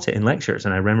was taught it in lectures,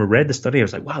 and I remember read the study. I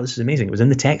was like, wow, this is amazing. It was in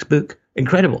the textbook.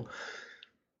 Incredible.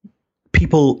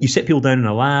 You sit people down in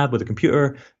a lab with a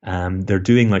computer. They're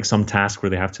doing like some task where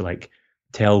they have to like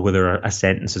tell whether a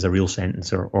sentence is a real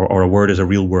sentence or a word is a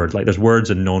real word. Like there's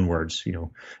words and non-words,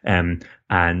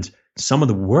 and some of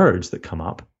the words that come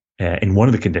up in one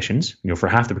of the conditions, for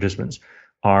half the participants,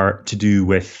 are to do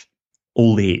with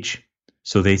old age.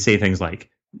 So they say things like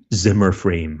Zimmer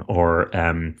frame or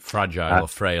fragile or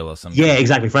frail or something. Yeah,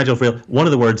 exactly. Fragile, frail. One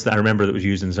of the words that I remember that was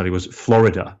used in the study was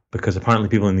Florida, because apparently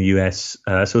people in the US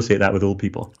associate that with old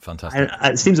people. Fantastic.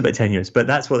 And it seems a bit tenuous, but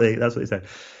that's what they said.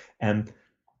 And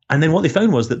then what they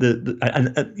found was that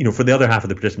for the other half of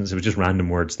the participants, it was just random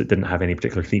words that didn't have any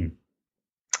particular theme.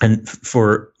 And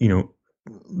for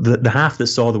the half that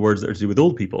saw the words that are to do with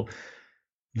old people,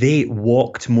 they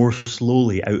walked more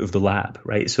slowly out of the lab,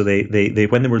 right? So they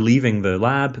when they were leaving the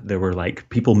lab, there were like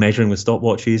people measuring with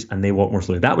stopwatches, and they walked more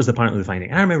slowly. That was apparently the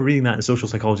finding. I remember reading that in social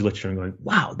psychology literature and going,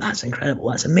 wow, that's incredible.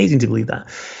 That's amazing to believe that.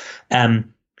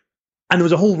 And there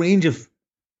was a whole range of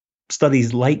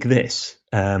studies like this,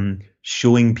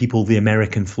 showing people the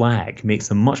American flag, makes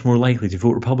them much more likely to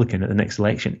vote Republican at the next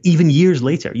election. Even years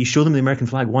later, you show them the American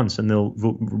flag once and they'll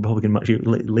vote Republican much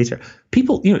later.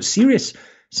 People, serious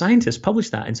scientists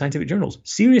published that in scientific journals.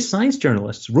 Serious science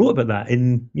journalists wrote about that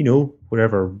in,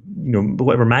 whatever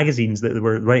magazines that they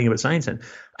were writing about science in,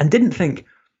 and didn't think,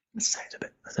 that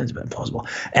sounds a bit implausible.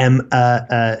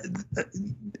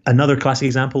 Another classic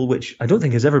example, which I don't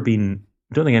think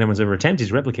anyone's ever attempted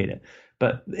to replicate it,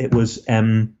 but it was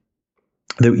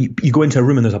you go into a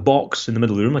room and there's a box in the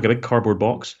middle of the room, like a big cardboard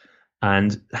box,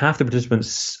 and half the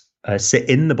participants sit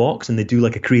in the box and they do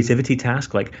like a creativity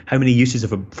task, like how many uses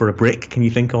for a brick can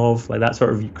you think of, like that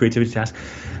sort of creativity task,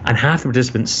 and half the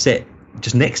participants sit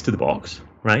just next to the box,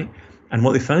 right? And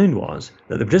what they found was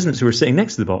that the participants who were sitting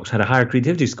next to the box had a higher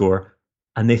creativity score,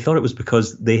 and they thought it was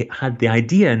because they had the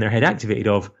idea in their head activated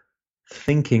of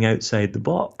thinking outside the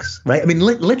box, right? I mean,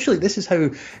 literally, this is how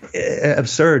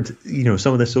absurd,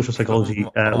 some of this social psychology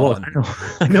was.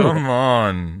 I know. Come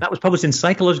on. That was published in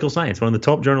Psychological Science, one of the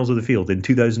top journals of the field, in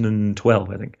 2012,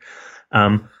 I think.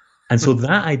 And so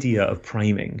that idea of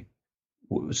priming,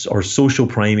 or social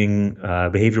priming,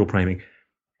 behavioral priming,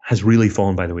 has really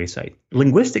fallen by the wayside.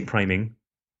 Linguistic priming,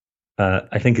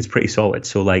 I think, is pretty solid.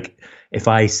 So, like, if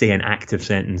I say an active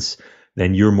sentence,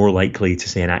 then you're more likely to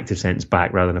say an active sentence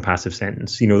back rather than a passive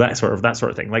sentence. That sort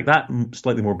of thing. Like that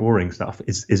slightly more boring stuff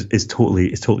is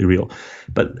totally real.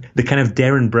 But the kind of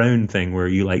Derren Brown thing where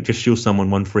you like just show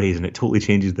someone one phrase and it totally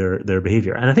changes their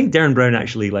behavior. And I think Derren Brown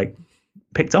actually like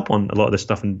picked up on a lot of this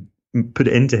stuff and put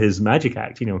it into his magic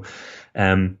act.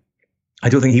 I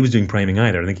don't think he was doing priming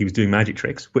either. I think he was doing magic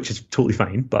tricks, which is totally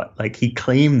fine. But like he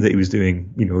claimed that he was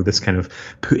doing, this kind of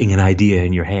putting an idea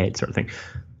in your head sort of thing.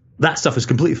 That stuff has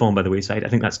completely fallen by the wayside. I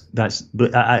think that's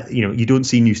you don't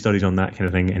see new studies on that kind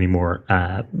of thing anymore,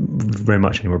 very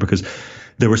much anymore, because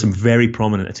there were some very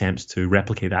prominent attempts to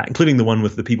replicate that, including the one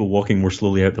with the people walking more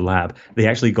slowly out the lab. They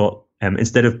actually got,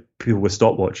 instead of people with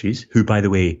stopwatches, who, by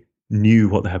the way, knew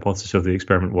what the hypothesis of the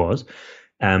experiment was,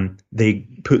 they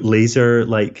put laser,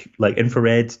 like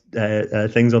infrared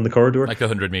things on the corridor. Like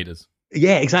 100 meters.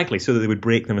 Yeah, exactly. So that they would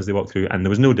break them as they walked through, and there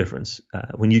was no difference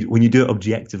when you do it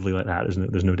objectively like that.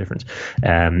 There's no difference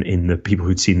in the people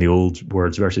who'd seen the old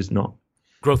words versus not.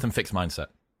 Growth and fixed mindset.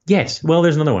 Yes. Well,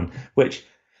 there's another one, which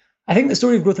I think the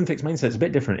story of growth and fixed mindset is a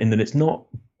bit different in that it's not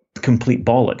complete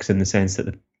bollocks in the sense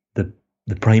that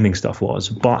the priming stuff was,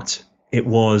 but it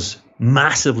was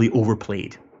massively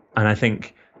overplayed, and I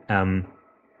think.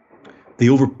 The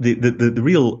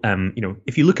real,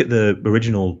 if you look at the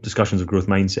original discussions of growth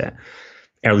mindset,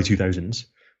 early 2000s,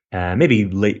 maybe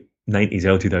late 90s,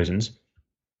 early 2000s,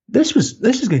 this is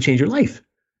going to change your life.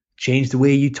 Change the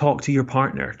way you talk to your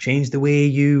partner. Change the way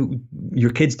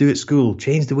your kids do at school.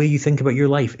 Change the way you think about your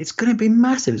life. It's going to be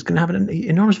massive. It's going to have an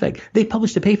enormous effect. They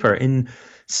published a paper in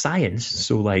Science,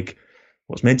 so like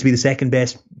what's meant to be the second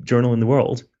best journal in the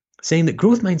world, saying that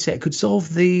growth mindset could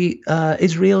solve the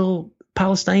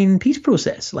Israel-Palestine peace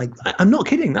process. Like, I'm not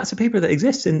kidding. That's a paper that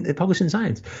exists published in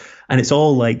Science, and it's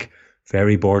all like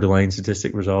very borderline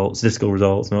statistical results, and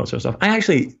all that sort of stuff. I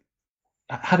actually,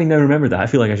 having now remembered that, I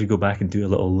feel like I should go back and do a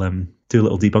little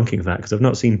debunking of that, because I've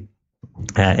not seen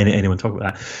anyone talk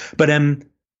about that. But and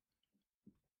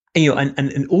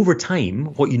over time,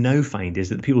 what you now find is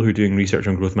that the people who are doing research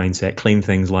on growth mindset claim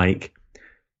things like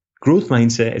growth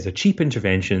mindset is a cheap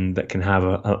intervention that can have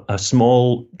a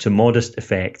small to modest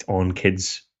effect on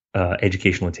kids'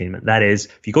 educational attainment. That is,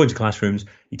 if you go into classrooms,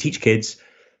 you teach kids,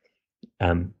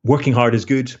 working hard is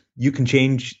good. You can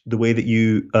change the way that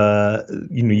you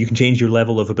can change your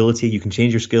level of ability. You can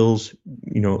change your skills.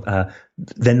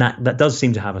 Then that does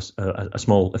seem to have a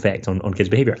small effect on kids'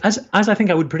 behavior, as I think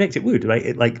I would predict it would.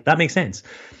 Right? That makes sense.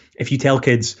 If you tell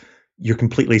kids you're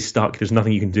completely stuck, there's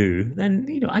nothing you can do, then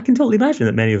I can totally imagine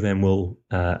that many of them will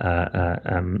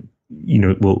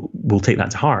take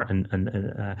that to heart and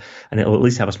it'll at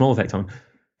least have a small effect on them.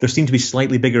 There seem to be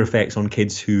slightly bigger effects on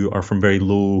kids who are from very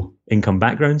low income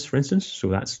backgrounds, for instance. So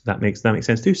that makes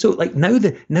sense too. So like now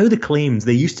the claims,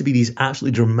 they used to be these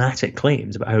absolutely dramatic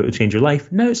claims about how it would change your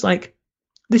life. Now it's like,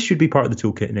 this should be part of the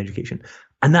toolkit in education,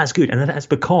 and that's good. And that's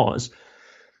because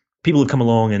people have come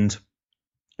along and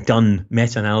done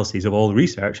meta-analyses of all the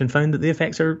research and found that the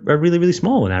effects are really, really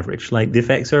small on average. Like the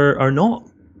effects are not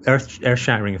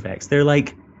earth-shattering effects. They're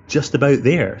like just about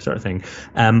there sort of thing.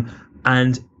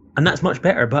 And that's much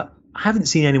better. But I haven't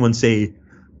seen anyone say,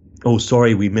 oh,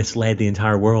 sorry, we misled the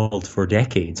entire world for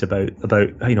decades about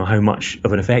how much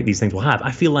of an effect these things will have.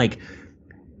 I feel like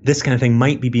this kind of thing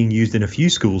might be being used in a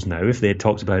few schools now if they had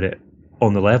talked about it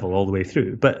on the level all the way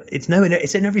through. But it's now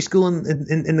it's in every school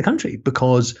in the country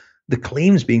because the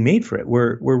claims being made for it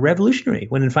were revolutionary,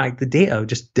 when in fact the data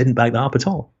just didn't back that up at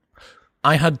all.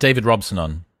 I had David Robson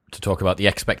on to talk about the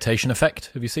expectation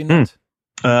effect. Have you seen that?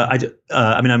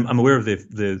 I mean, I'm aware of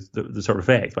the sort of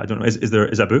effect, but I don't know. Is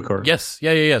that a book or? Yes,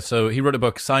 yeah. So he wrote a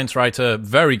book, science writer,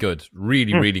 very good,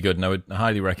 really good, and I would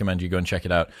highly recommend you go and check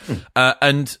it out.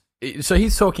 And so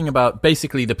he's talking about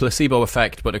basically the placebo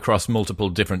effect, but across multiple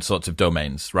different sorts of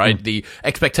domains, right? The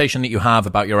expectation that you have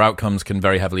about your outcomes can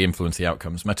very heavily influence the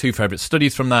outcomes. My two favorite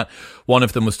studies from that, one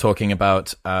of them was talking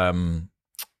about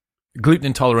gluten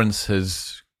intolerance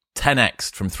has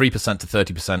 10x'd from 3% to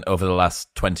 30% over the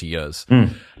last 20 years.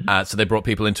 So they brought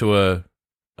people into a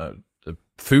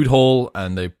food hall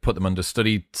and they put them under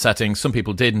study settings. Some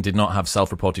people did and did not have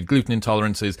self-reported gluten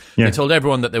intolerances. They told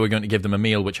everyone that they were going to give them a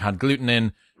meal which had gluten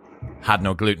in, had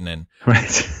no gluten in.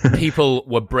 Right. People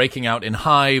were breaking out in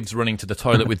hives, running to the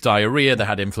toilet with diarrhea. They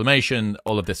had inflammation,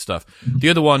 all of this stuff. The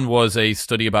other one was a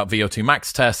study about VO2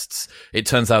 max tests. It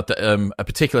turns out that a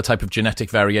particular type of genetic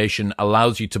variation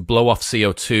allows you to blow off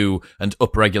CO2 and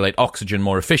upregulate oxygen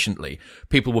more efficiently.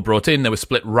 People were brought in. They were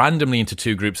split randomly into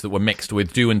two groups that were mixed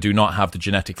with do and do not have the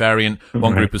genetic variant.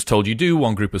 One group was told you do.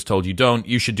 One group was told you don't.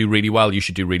 You should do really well. You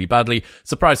should do really badly.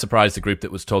 Surprise, surprise, the group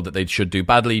that was told that they should do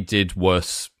badly did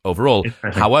worse overall.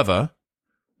 However,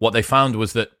 what they found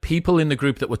was that people in the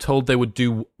group that were told they would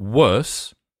do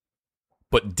worse,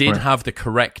 but did have the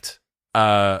correct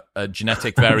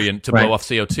genetic variant to blow off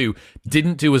CO2,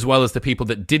 didn't do as well as the people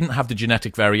that didn't have the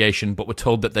genetic variation, but were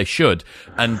told that they should.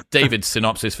 And David's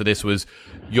synopsis for this was,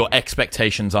 your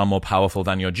expectations are more powerful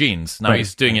than your genes. Now,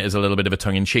 he's doing it as a little bit of a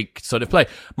tongue-in-cheek sort of play.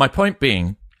 My point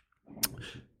being,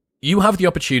 you have the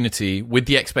opportunity with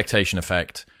the expectation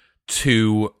effect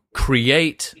to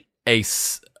create a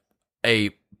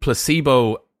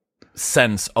placebo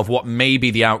sense of what may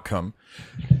be the outcome.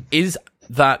 Is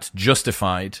that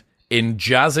justified in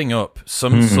jazzing up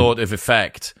some sort of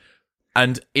effect?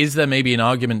 And is there maybe an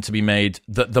argument to be made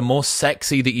that the more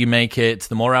sexy that you make it,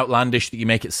 the more outlandish that you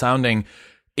make it sounding,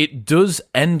 it does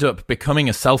end up becoming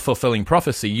a self-fulfilling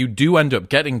prophecy? You do end up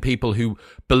getting people who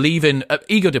believe in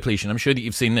ego depletion. I'm sure that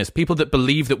you've seen this. People that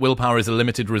believe that willpower is a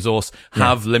limited resource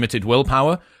have limited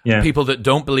willpower. People that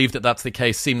don't believe that that's the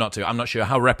case seem not to. I'm not sure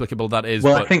how replicable that is.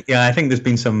 Well, I think there's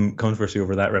been some controversy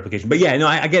over that replication. But yeah, no,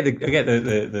 I get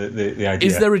the idea.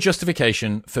 Is there a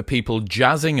justification for people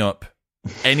jazzing up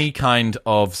any kind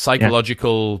of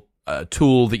psychological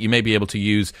tool that you may be able to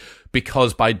use,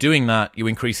 because by doing that you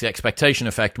increase the expectation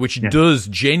effect, which does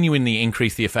genuinely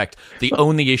increase the effect? The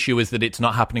only issue is that it's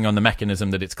not happening on the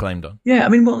mechanism that it's claimed on. Yeah, I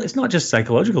mean, well, it's not just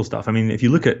psychological stuff. I mean, if you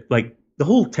look at like the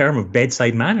whole term of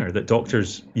bedside manner that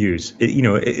doctors use,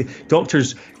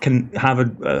 doctors can have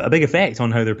a big effect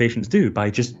on how their patients do by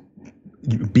just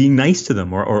being nice to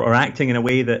them or acting in a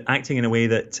way that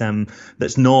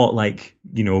that's not like,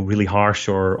 really harsh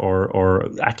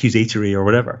or accusatory or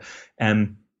whatever.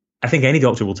 I think any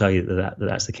doctor will tell you that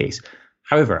that's the case.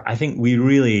 However, I think we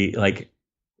really like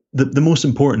the most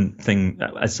important thing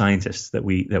as scientists that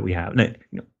we have. Now,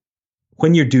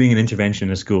 when you're doing an intervention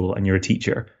in a school and you're a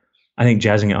teacher, I think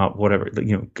jazzing it up, whatever,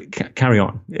 carry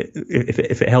on.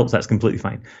 If it helps, that's completely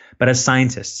fine. But as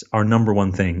scientists, our number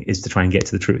one thing is to try and get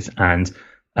to the truth, and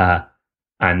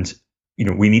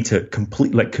we need to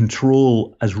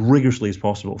control as rigorously as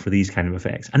possible for these kind of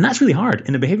effects, and that's really hard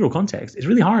in a behavioral context. It's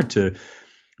really hard to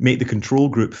make the control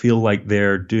group feel like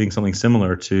they're doing something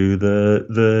similar to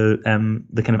the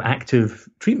kind of active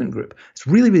treatment group. It's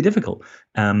really, really difficult.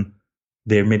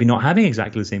 They're maybe not having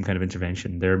exactly the same kind of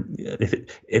intervention.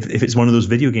 If it's one of those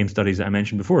video game studies that I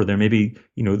mentioned before, there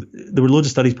were loads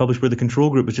of studies published where the control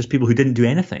group was just people who didn't do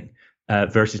anything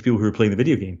versus people who were playing the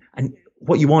video game. And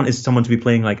what you want is someone to be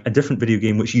playing like a different video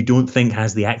game which you don't think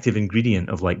has the active ingredient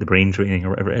of like the brain training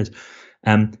or whatever it is.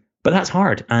 But that's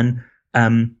hard, and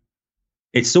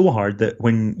it's so hard that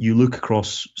when you look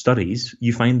across studies,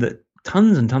 you find that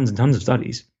tons and tons and tons of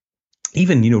studies,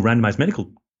 even randomized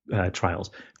medical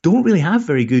trials, don't really have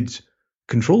very good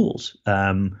controls,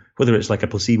 whether it's like a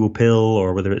placebo pill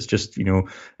or whether it's just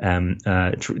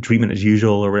treatment as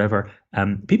usual or whatever.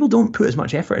 People don't put as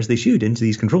much effort as they should into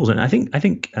these controls, and I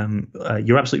think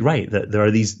you're absolutely right that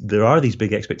there are these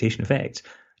big expectation effects.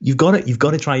 You've got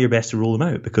to try your best to rule them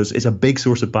out, because it's a big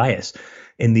source of bias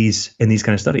in these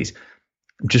kind of studies.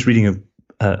 I'm just reading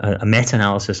a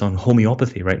meta-analysis on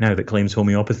homeopathy right now that claims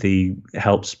homeopathy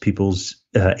helps people's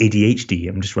ADHD.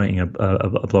 I'm just writing a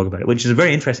blog about it, which is a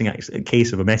very interesting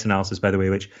case of a meta-analysis, by the way,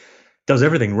 which does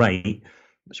everything right. It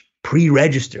was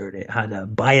pre-registered. It had a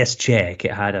bias check.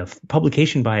 It had a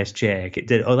publication bias check. It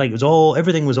did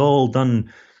everything was all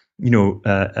done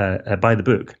by the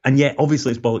book, and yet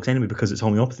obviously it's bollocks anyway because it's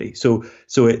homeopathy. So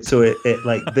it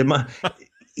like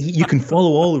you can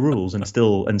follow all the rules and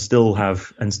still not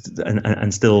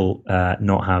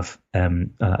have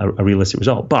a realistic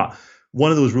result. But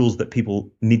one of those rules that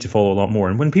people need to follow a lot more,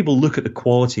 and when people look at the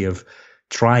quality of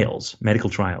trials, medical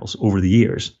trials over the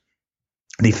years,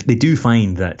 they do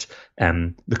find that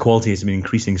the quality has been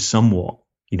increasing somewhat,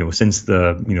 since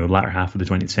the latter half of the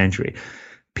 20th century.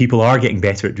 People are getting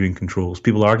better at doing controls.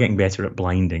 People are getting better at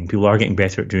blinding. People are getting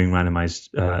better at doing randomized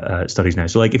studies now.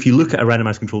 So, like, if you look at a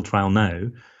randomized controlled trial now,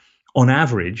 on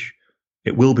average,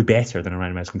 it will be better than a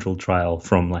randomized controlled trial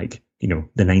from the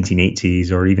 1980s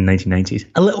or even 1990s.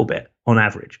 A little bit on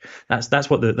average. That's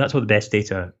what the best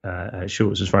data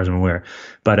shows, as far as I'm aware.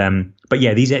 But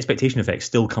yeah, these expectation effects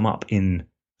still come up in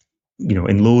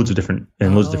loads of different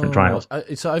trials.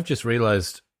 So I've just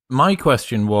realized my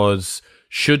question was,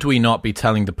 should we not be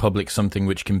telling the public something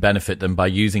which can benefit them by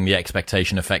using the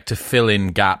expectation effect to fill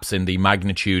in gaps in the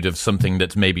magnitude of something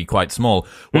that's maybe quite small?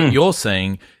 What you're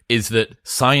saying is that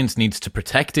science needs to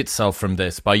protect itself from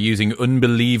this by using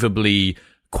unbelievably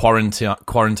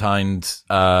quarantined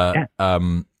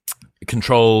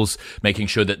controls, making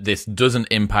sure that this doesn't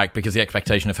impact, because the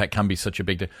expectation effect can be such a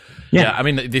big deal. Yeah, I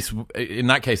mean, in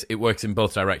that case, it works in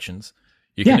both directions.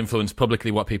 You can influence publicly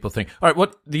what people think. All right,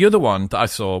 what the other one that I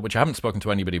saw, which I haven't spoken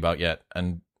to anybody about yet,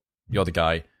 and you're the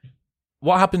guy,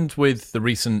 what happened with the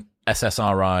recent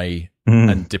SSRI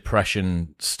and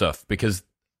depression stuff? Because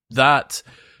that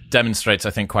demonstrates, I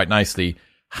think, quite nicely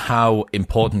how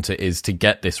important it is to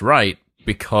get this right,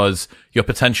 because you're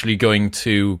potentially going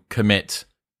to commit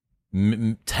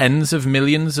tens of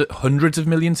millions, hundreds of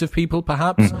millions of people,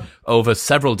 perhaps, over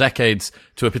several decades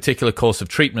to a particular course of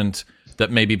treatment that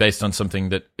may be based on something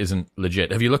that isn't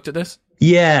legit. Have you looked at this?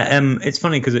 Yeah, it's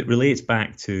funny because it relates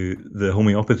back to the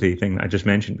homeopathy thing that I just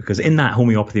mentioned, because in that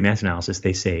homeopathy meta-analysis,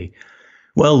 they say,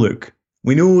 well, look,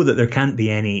 we know that there can't be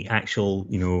any actual,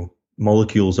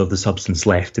 molecules of the substance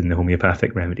left in the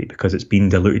homeopathic remedy because it's been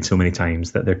diluted so many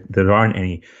times that there aren't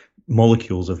any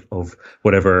molecules of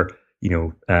whatever,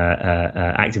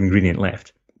 active ingredient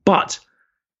left. But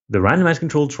the randomized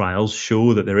controlled trials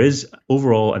show that there is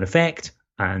overall an effect,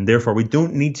 and therefore we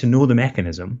don't need to know the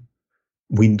mechanism.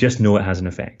 We just know it has an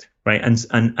effect, right?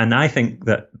 And I think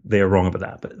that they are wrong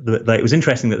about that. But it was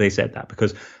interesting that they said that,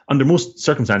 because under most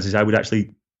circumstances,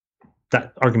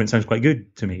 that argument sounds quite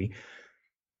good to me.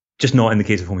 Just not in the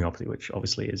case of homeopathy, which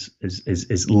obviously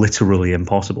is literally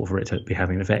impossible for it to be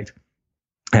having an effect,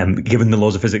 given the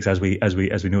laws of physics as we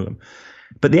know them.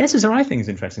 But the SSRI thing is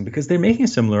interesting because they're making a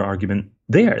similar argument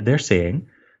there. They're saying,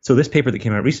 so this paper that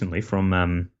came out recently from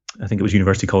I think it was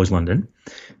University College London,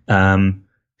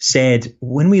 said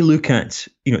when we look at,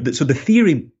 so the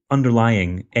theory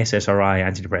underlying SSRI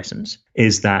antidepressants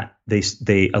is that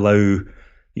they allow,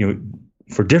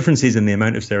 for differences in the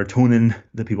amount of serotonin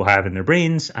that people have in their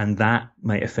brains, and that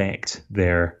might affect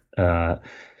their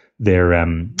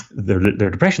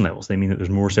depression levels. They mean that there's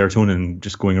more serotonin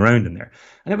just going around in there.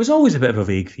 And it was always a bit of a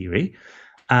vague theory.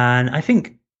 And I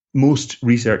think most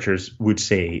researchers would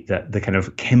say that the kind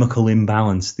of chemical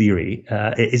imbalance theory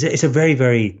is a very,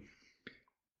 very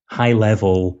high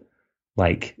level,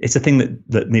 it's a thing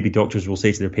that maybe doctors will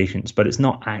say to their patients, but it's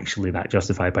not actually that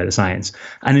justified by the science.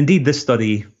 And indeed, this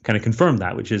study kind of confirmed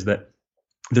that, which is that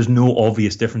there's no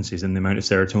obvious differences in the amount of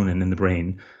serotonin in the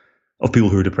brain of people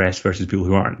who are depressed versus people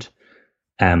who aren't.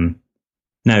 Now,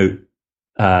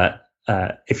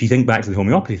 if you think back to the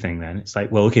homeopathy thing, then it's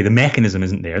like, well, okay, the mechanism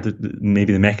isn't there.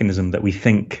 Maybe the mechanism that we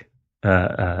think,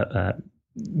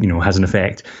 has an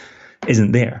effect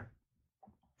isn't there.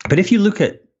 But if you look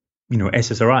at,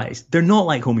 SSRIs, they're not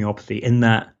like homeopathy in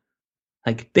that,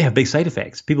 they have big side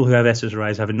effects. People who have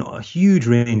SSRIs have a huge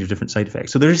range of different side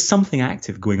effects. So there is something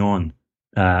active going on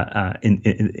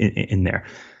in there.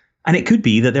 And it could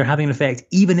be that they're having an effect,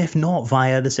 even if not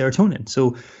via the serotonin.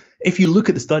 So if you look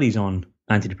at the studies on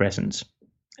antidepressants,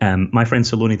 my friend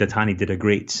Saloni Dattani did a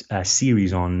great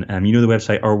series on, the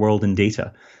website Our World in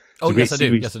Data. Oh, yes, I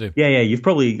do. Yes, I do. Yeah. You've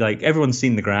probably, everyone's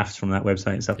seen the graphs from that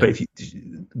website and stuff. Yeah.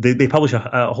 But they publish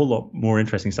a whole lot more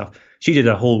interesting stuff. She did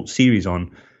a whole series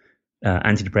on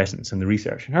antidepressants and the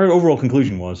research. And her overall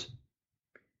conclusion was,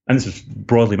 and this is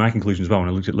broadly my conclusion as well when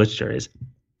I looked at literature, is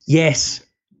yes,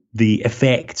 the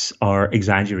effects are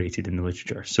exaggerated in the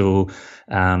literature. So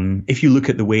if you look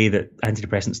at the way that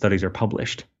antidepressant studies are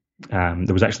published,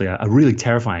 there was actually a really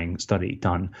terrifying study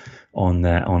done on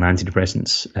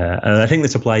antidepressants. And I think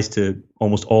this applies to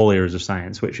almost all areas of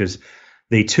science, which is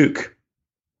they took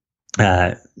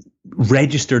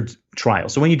registered trial.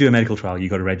 So when you do a medical trial, you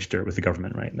got to register with the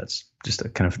government, right? That's just a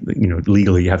kind of,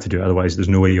 legally you have to do it. Otherwise, there's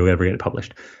no way you'll ever get it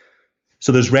published.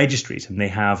 So there's registries, and they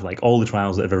have like all the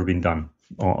trials that have ever been done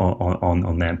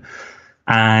on them.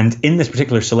 And in this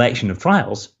particular selection of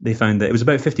trials, they found that it was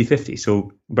about 50-50.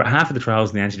 So about half of the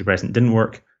trials in the antidepressant didn't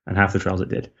work, and half the trials it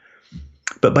did.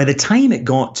 But by the time it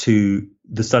got to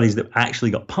the studies that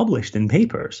actually got published in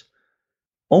papers,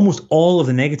 almost all of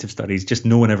the negative studies, just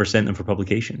no one ever sent them for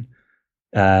publication.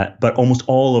 But almost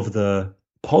all of the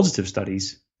positive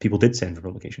studies, people did send for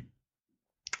publication.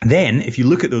 Then, if you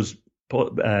look at those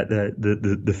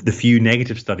the few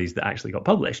negative studies that actually got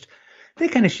published, they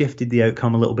kind of shifted the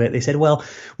outcome a little bit. They said, well,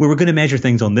 we were going to measure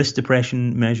things on this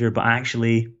depression measure, but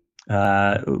actually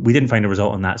we didn't find a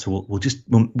result on that. So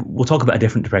we'll talk about a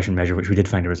different depression measure, which we did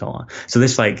find a result on. So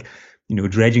this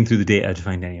dredging through the data to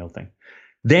find any old thing.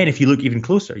 Then if you look even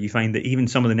closer, you find that even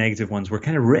some of the negative ones were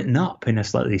kind of written up in a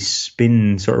slightly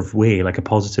spin sort of way, like a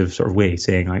positive sort of way,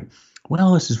 saying like,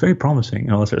 well, this is very promising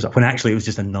and all this sort of stuff, when actually it was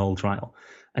just a null trial.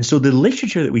 And so the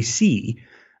literature that we see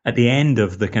at the end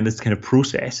of this kind of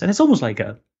process, and it's almost like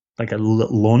a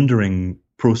laundering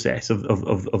process of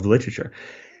the literature,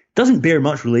 doesn't bear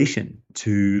much relation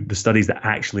to the studies that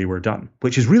actually were done,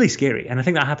 which is really scary. And I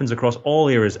think that happens across all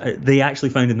areas. They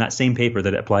actually found in that same paper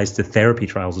that it applies to therapy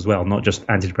trials as well, not just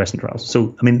antidepressant trials.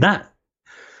 So, I mean, that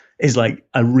is like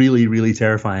a really, really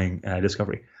terrifying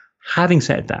discovery. Having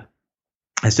said that,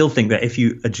 I still think that if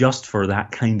you adjust for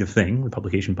that kind of thing, the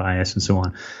publication bias and so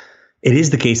on, it is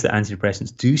the case that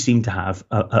antidepressants do seem to have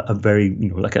a very,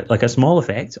 like a small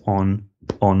effect on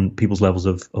people's levels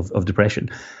of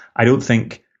depression. I don't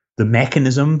think the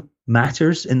mechanism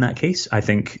matters in that case. I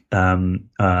think even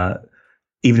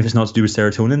if it's not to do with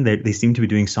serotonin, they seem to be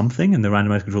doing something, and the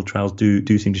randomized controlled trials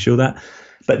do seem to show that.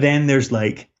 But then there's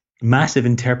like massive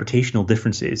interpretational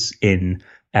differences in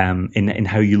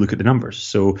how you look at the numbers.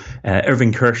 So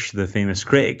Irving Kirsch, the famous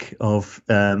critic of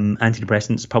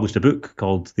antidepressants, published a book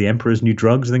called The Emperor's New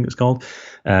Drugs, I think it's called,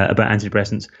 about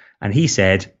antidepressants. And he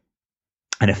said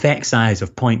an effect size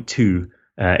of 0.2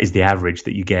 is the average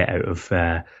that you get out of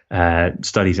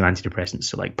studies of antidepressants.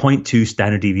 So like 0.2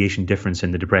 standard deviation difference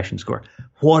in the depression score.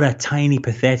 What a tiny,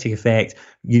 pathetic effect.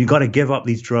 You've got to give up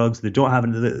these drugs. They don't have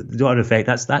an effect.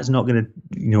 That's not going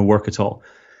to work at all.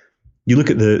 You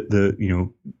look at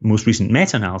the most recent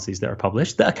meta-analyses that are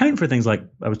published that account for things like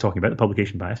I was talking about, the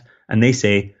publication bias, and they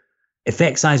say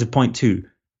effect size of 0.2,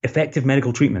 effective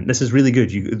medical treatment. This is really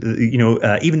good.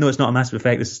 Even though it's not a massive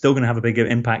effect, this is still going to have a big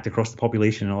impact across the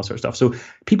population and all sorts of stuff. So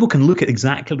people can look at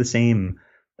exactly the same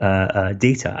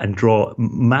data and draw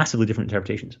massively different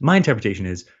interpretations. My interpretation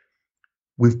is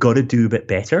we've got to do a bit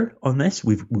better on this.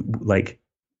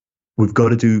 We've got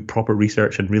to do proper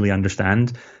research and really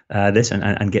understand this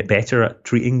and get better at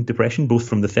treating depression, both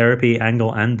from the therapy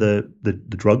angle and the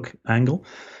drug angle.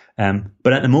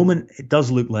 But at the moment, it does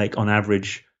look like, on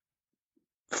average,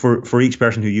 for each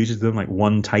person who uses them, like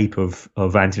one type of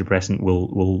antidepressant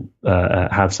will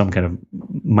have some kind of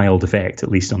mild effect, at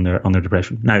least on their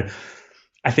depression. Now,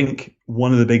 I think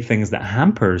one of the big things that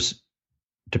hampers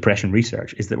depression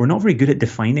research is that we're not very good at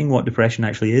defining what depression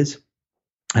actually is.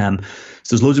 So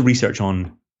there's loads of research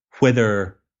on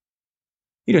whether,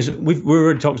 so we've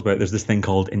already talked about there's this thing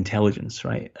called intelligence,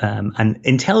 right? And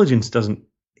intelligence doesn't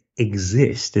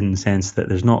exist in the sense that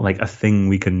there's not like a thing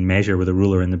we can measure with a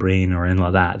ruler in the brain or anything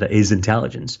like that is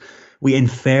intelligence. We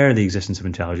infer the existence of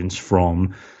intelligence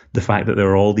from the fact that there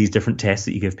are all these different tests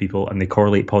that you give people and they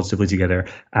correlate positively together,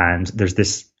 and there's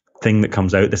this thing that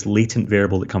comes out, this latent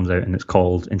variable that comes out, and it's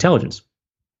called intelligence,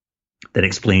 that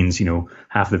explains,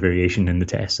 half the variation in the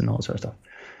tests and all that sort of stuff.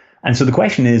 And so the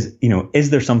question is, is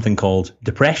there something called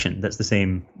depression that's the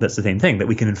same thing that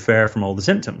we can infer from all the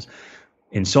symptoms?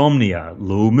 Insomnia,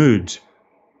 low mood,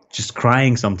 just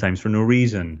crying sometimes for no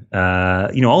reason, all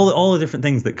the different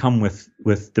things that come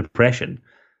with depression.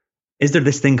 Is there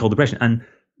this thing called depression? And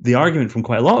the argument from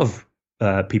quite a lot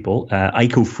of people,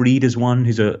 Eiko Fried is one,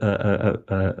 who's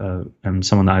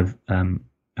someone that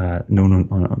I've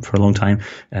known for a long time,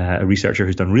 a researcher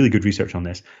who's done really good research on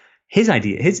this. His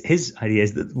idea is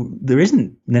that there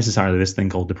isn't necessarily this thing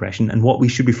called depression, and what we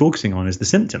should be focusing on is the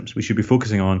symptoms. We should be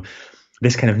focusing on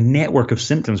this kind of network of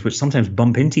symptoms which sometimes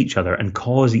bump into each other and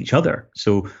cause each other.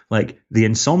 So like the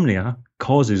insomnia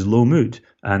causes low mood,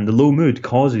 and the low mood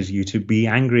causes you to be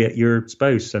angry at your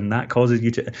spouse, and that causes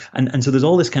you to, and so there's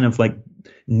all this kind of like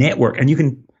network, and you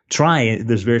can try,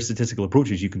 there's various statistical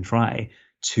approaches you can try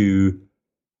to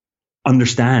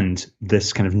understand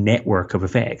this kind of network of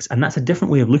effects. And that's a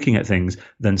different way of looking at things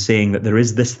than saying that there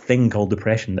is this thing called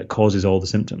depression that causes all the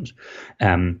symptoms.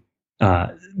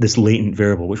 this latent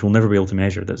variable, which we'll never be able to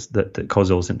measure, that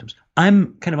causes all the symptoms.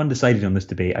 I'm kind of undecided on this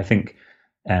debate. I think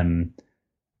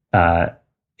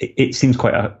it seems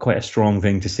quite a strong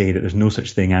thing to say that there's no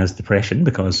such thing as depression,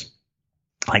 because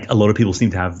like a lot of people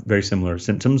seem to have very similar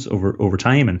symptoms over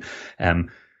time, and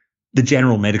the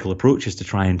general medical approach is to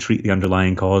try and treat the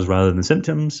underlying cause rather than the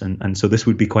symptoms, and so this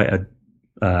would be quite a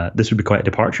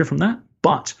departure from that.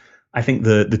 But I think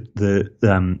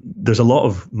there's a lot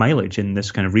of mileage in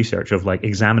this kind of research of like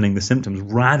examining the symptoms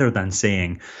rather than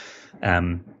saying,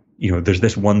 there's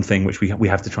this one thing which we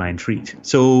have to try and treat.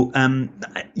 So,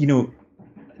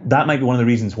 that might be one of the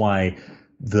reasons why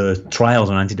the trials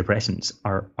on antidepressants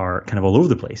are kind of all over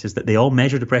the place, is that they all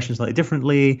measure depression slightly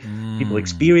differently. People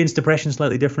experience depression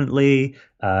slightly differently.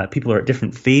 People are at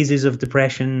different phases of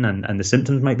depression, and the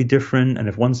symptoms might be different. And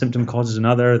if one symptom causes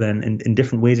another, then in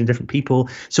different ways in different people.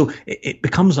 So it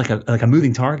becomes like a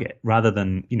moving target rather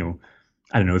than,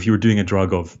 I don't know, if you were doing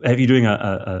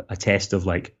a test of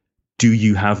like, do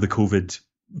you have the COVID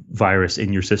virus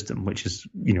in your system, which is,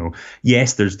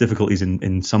 yes, there's difficulties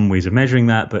in some ways of measuring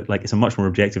that, but like it's a much more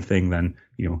objective thing than,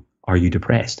 are you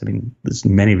depressed? I mean, there's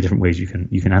many different ways you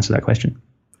can answer that question.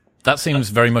 That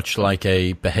seems very much like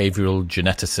a behavioural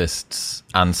geneticist's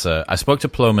answer. I spoke to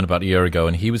Ploman about a year ago,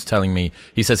 and he was telling me,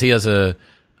 he says he has a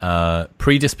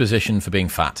predisposition for being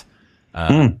fat.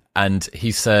 And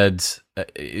he said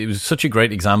it was such a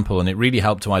great example, and it really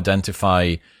helped to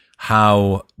identify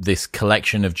how this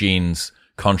collection of genes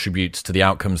contributes to the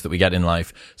outcomes that we get in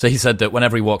life. So he said that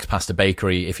whenever he walks past a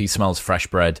bakery, if he smells fresh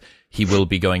bread, he will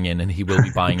be going in and he will be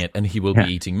buying it and he will be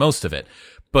eating most of it.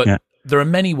 But there are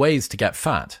many ways to get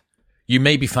fat. You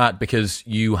may be fat because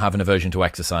you have an aversion to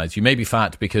exercise. You may be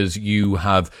fat because you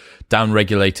have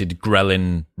downregulated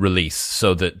ghrelin release,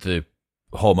 so that the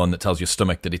hormone that tells your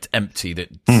stomach that it's empty, that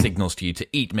signals to you to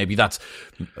eat, maybe that's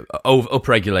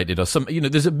upregulated, or some,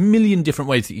 there's a million different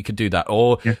ways that you could do that.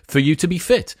 Or for you to be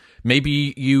fit,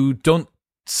 maybe you don't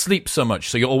sleep so much,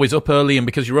 so you're always up early, and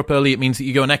because you're up early, it means that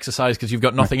you go and exercise because you've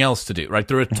got nothing else to do, right?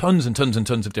 There are tons and tons and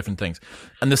tons of different things.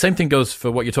 And the same thing goes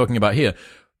for what you're talking about here.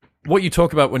 What you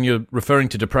talk about when you're referring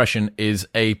to depression is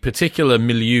a particular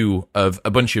milieu of a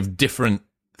bunch of different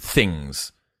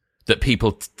things that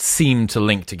people seem to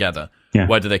link together.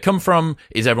 Where do they come from?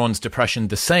 Is everyone's depression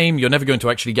the same? You're never going to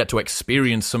actually get to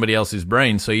experience somebody else's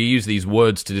brain, so you use these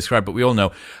words to describe, but we all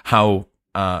know how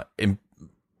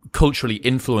culturally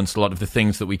influenced a lot of the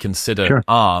things that we consider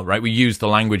are, right? We use the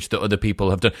language that other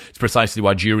people have done. It's precisely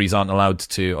why juries aren't allowed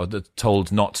to, or they're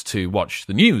told not to watch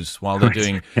the news while they're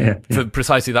doing, for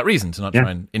precisely that reason, to not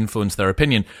try and influence their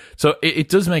opinion. So it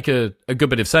does make a good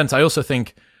bit of sense. I also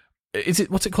think,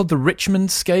 what's it called? The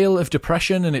Richmond scale of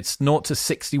depression, and it's 0 to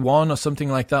 61 or something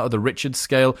like that, or the Richard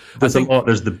scale. There's a lot.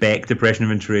 There's the Beck depression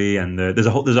inventory, and there's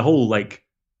a whole like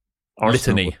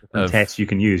litany of tests you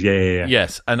can use. Yeah.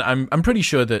 Yes, and I'm pretty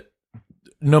sure that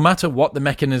no matter what the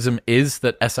mechanism is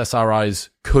that SSRIs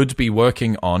could be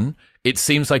working on, it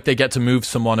seems like they get to move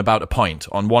someone about a point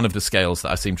on one of the scales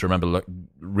that I seem to remember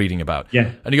reading about.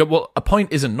 And you go, well, a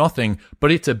point isn't nothing,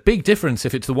 but it's a big difference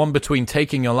if it's the one between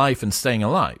taking your life and staying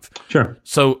alive.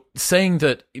 So saying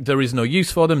that there is no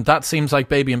use for them, that seems like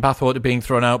baby and bathwater being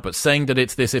thrown out, but saying that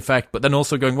it's this effect, but then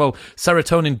also going, well,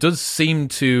 serotonin does seem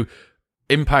to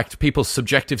impact people's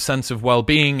subjective sense of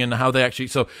well-being and how they actually,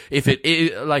 so if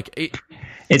it's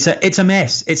a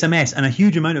mess. It's a mess, and a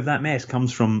huge amount of that mess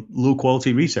comes from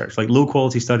low-quality research, like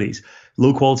low-quality studies,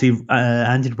 low-quality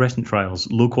antidepressant trials,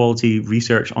 low-quality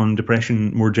research on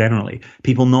depression more generally.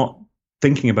 People not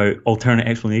thinking about alternate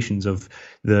explanations of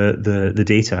the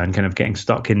data and kind of getting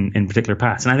stuck in particular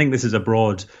paths. And I think this is a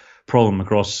broad problem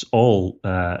across all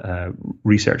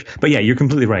research. But yeah, you're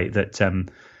completely right that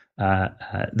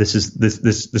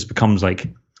this becomes like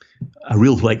a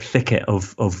real like thicket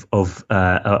of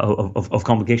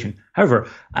complication. However,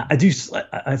 I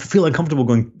feel uncomfortable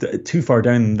going too far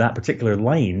down that particular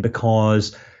line,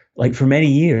 because like for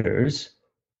many years,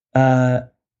 the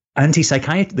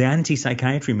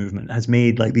anti-psychiatry movement has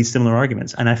made like these similar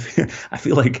arguments, and I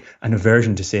feel like an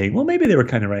aversion to saying, well, maybe they were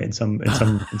kind of right in some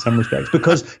respects,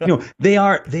 because they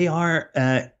are.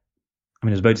 I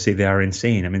mean, I was about to say they are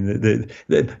insane. I mean,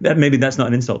 maybe that's not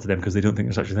an insult to them because they don't think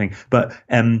there's such a thing. But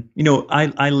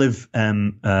I live,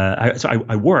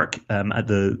 I work at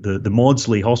the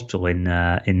Maudsley Hospital in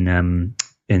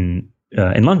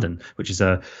London, which is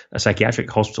a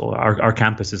psychiatric hospital. Our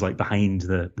campus is like behind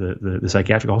the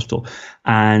psychiatric hospital,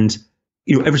 and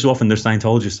every so often there's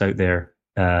Scientologists out there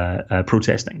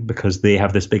protesting because they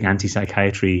have this big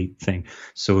anti-psychiatry thing.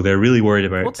 So they're really worried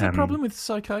about. What's the problem with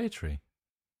psychiatry?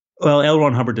 Well, L.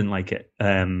 Ron Hubbard didn't like it.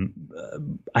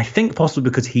 I think possibly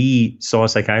because he saw a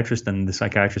psychiatrist and the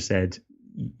psychiatrist said,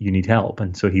 you need help,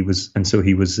 and so he was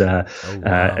Oh,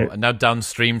 wow. And now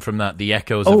downstream from that, the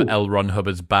echoes of L. Ron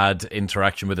Hubbard's bad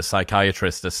interaction with a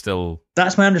psychiatrist are still.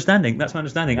 That's my understanding. Wow.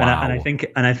 And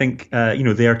I think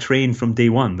they are trained from day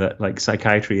one that like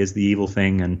psychiatry is the evil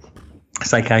thing, and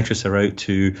psychiatrists are out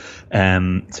to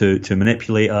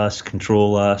manipulate us,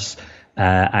 control us,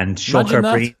 and shock our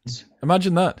brains.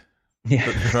 Imagine that.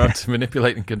 Yeah, they're out to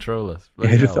manipulate and control us.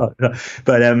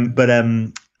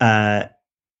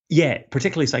 Yeah,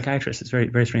 particularly psychiatrists. It's very,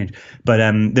 very strange. But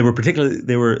they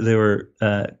were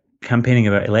campaigning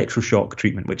about electroshock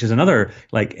treatment, which is another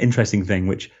like interesting thing.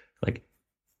 Which like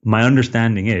my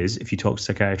understanding is, if you talk to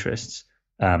psychiatrists,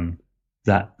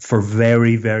 that for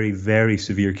very, very, very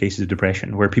severe cases of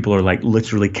depression, where people are like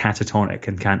literally catatonic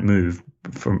and can't move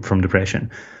from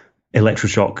depression,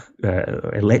 electroshock,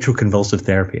 electroconvulsive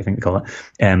therapy, I think they call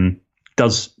it,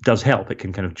 does help. It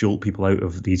can kind of jolt people out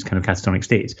of these kind of catatonic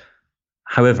states.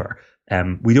 However,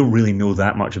 we don't really know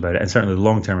that much about it, and certainly the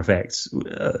long-term effects,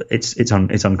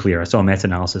 it's unclear. I saw a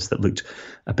meta-analysis that looked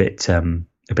a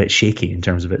bit shaky in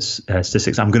terms of its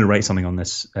statistics. I'm going to write something on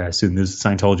this soon. Those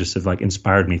Scientologists have like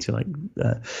inspired me to like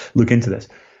look into this.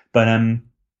 But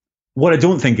what I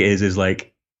don't think it is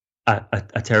like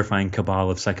a terrifying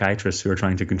cabal of psychiatrists who are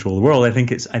trying to control the world. I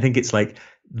think it's like.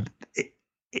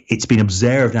 It's been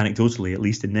observed anecdotally, at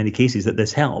least in many cases, that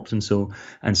this helps, and so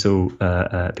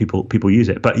people use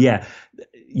it. But yeah,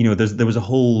 there was a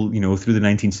whole through the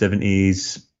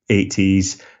 1970s,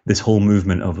 80s, this whole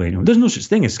movement of there's no such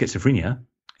thing as schizophrenia.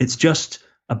 It's just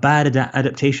a bad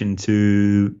adaptation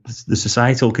to the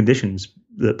societal conditions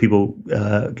that people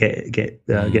get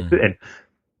put in.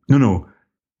 No.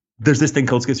 There's this thing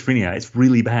called schizophrenia. It's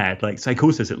really bad. Like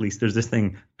psychosis, at least, there's this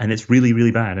thing, and it's really,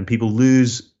 really bad, and people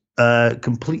lose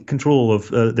complete control of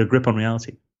their grip on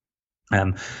reality,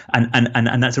 and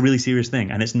that's a really serious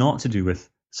thing. And it's not to do with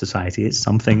society. It's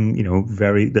something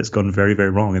that's gone very,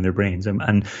 very wrong in their brains.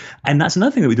 And that's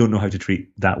another thing that we don't know how to treat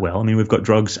that well. I mean, we've got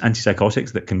drugs,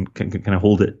 antipsychotics that can kind of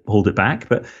hold it back,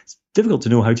 but it's difficult to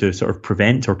know how to sort of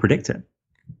prevent or predict it.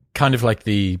 Kind of like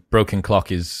the broken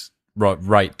clock is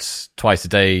right twice a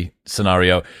day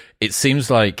scenario. It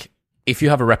seems like if you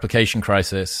have a replication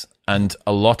crisis, and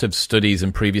a lot of studies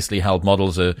and previously held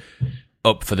models are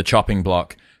up for the chopping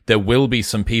block, there will be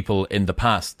some people in the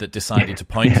past that decided to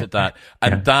point at that,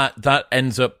 and that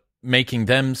ends up making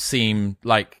them seem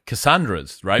like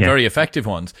Cassandras, right? Very effective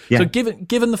ones. So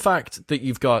given the fact that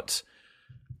you've got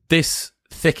this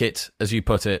thicket, as you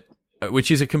put it,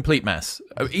 which is a complete mess,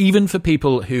 even for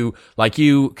people who, like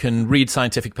you, can read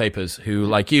scientific papers, who,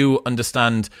 like you,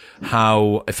 understand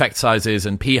how effect sizes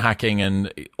and p-hacking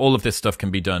and all of this stuff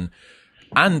can be done,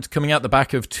 and coming out the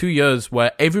back of 2 years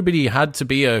where everybody had to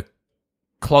be a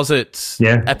closet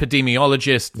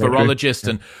epidemiologist, virologist,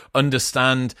 and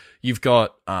understand you've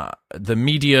got the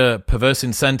media perverse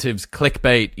incentives,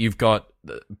 clickbait, you've got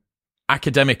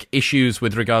academic issues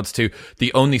with regards to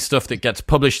the only stuff that gets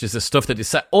published is the stuff that is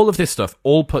set. All of this stuff,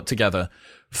 all put together.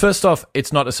 First off,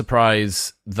 it's not a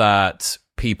surprise that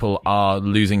people are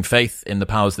losing faith in the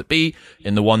powers that be,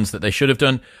 in the ones that they should have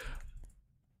done.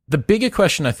 The bigger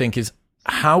question, I think, is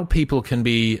how people can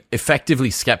be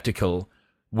effectively skeptical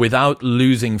without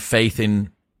losing faith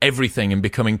in everything and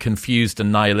becoming confused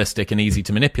and nihilistic and easy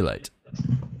to manipulate.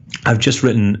 I've just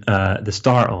written the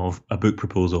start of a book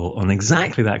proposal on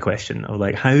exactly that question of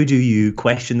like, how do you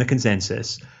question the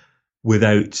consensus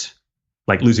without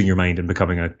like losing your mind and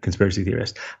becoming a conspiracy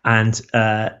theorist? And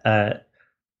I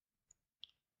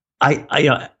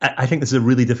think this is a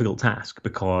really difficult task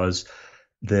because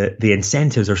the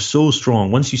incentives are so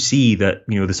strong. Once you see that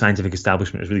the scientific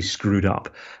establishment is really screwed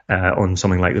up on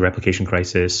something like the replication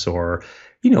crisis, or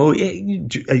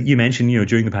you mentioned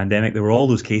during the pandemic there were all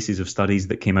those cases of studies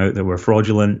that came out that were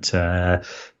fraudulent,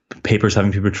 papers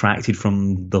having to be retracted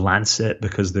from the Lancet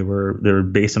because they were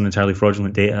based on entirely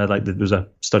fraudulent data. Like there was a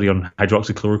study on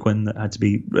hydroxychloroquine that had to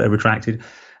be retracted,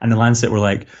 and the Lancet were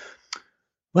like,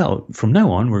 well, from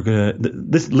now on, we're going to,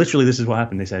 this is what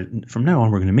happened. They said, from now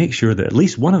on, we're going to make sure that at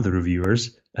least one of the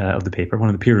reviewers of the paper, one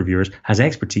of the peer reviewers, has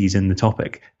expertise in the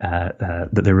topic that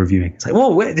they're reviewing. It's like,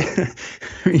 whoa, wait,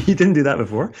 you didn't do that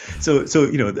before. So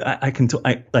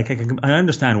I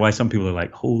understand why some people are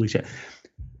like, holy shit.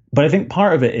 But I think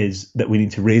part of it is that we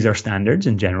need to raise our standards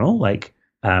in general. Like,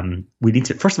 we need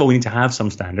to have some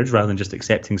standards rather than just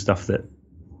accepting stuff that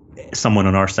someone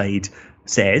on our side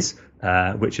says,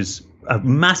 which is a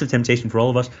massive temptation for all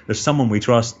of us. There's someone we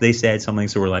trust. They said something,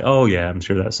 so we're like, oh yeah, I'm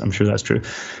sure that's true.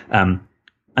 And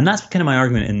that's kind of my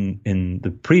argument in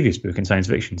the previous book in Science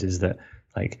Fictions, is that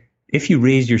like if you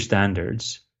raise your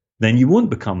standards, then you won't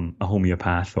become a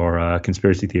homeopath or a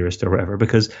conspiracy theorist or whatever,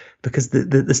 because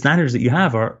the standards that you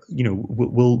have are,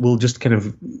 will just kind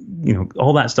of,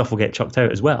 all that stuff will get chucked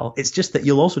out as well. It's just that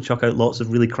you'll also chuck out lots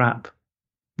of really crap,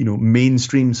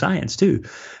 mainstream science too.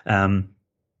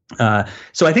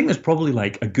 So I think there's probably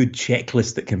like a good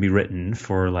checklist that can be written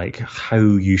for like how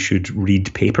you should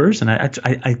read papers, and I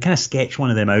kind of sketched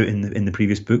one of them out in the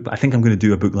previous book, but I think I'm going to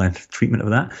do a book length treatment of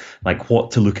that, like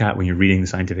what to look at when you're reading the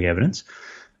scientific evidence.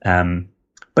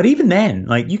 But even then,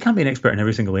 like, you can't be an expert in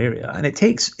every single area, and it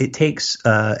takes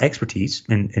expertise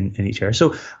in each area.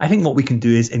 So I think what we can do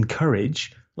is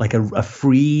encourage like a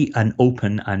free and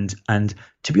open and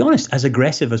to be honest, as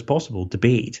aggressive as possible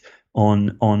debate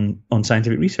on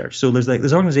scientific research. So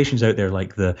there's organizations out there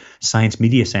like the Science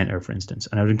Media Center, for instance,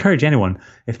 and I would encourage anyone,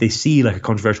 if they see like a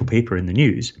controversial paper in the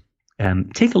news,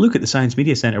 take a look at the Science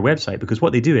Media Center website, because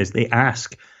what they do is they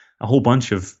ask a whole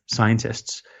bunch of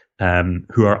scientists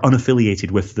who are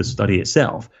unaffiliated with the study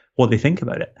itself what they think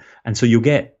about it. And so you'll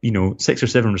get 6 or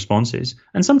 7 responses,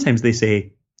 and sometimes they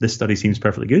say this study seems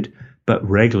perfectly good, but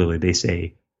regularly they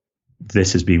say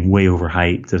this has been way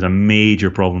overhyped. There's a major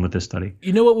problem with this study.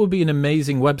 You know what would be an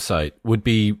amazing website? Would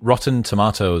be Rotten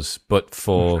Tomatoes, but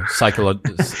for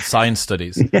science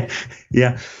studies.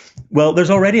 Yeah. Well,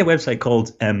 there's already a website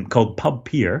called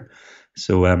PubPeer.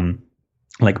 So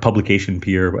like publication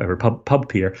peer or whatever,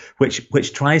 PubPeer,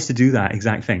 which tries to do that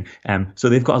exact thing. So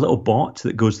they've got a little bot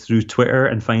that goes through Twitter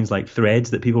and finds like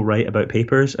threads that people write about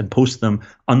papers and posts them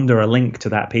under a link to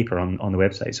that paper on the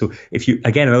website. So if you,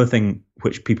 again, another thing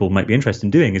which people might be interested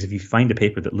in doing is if you find a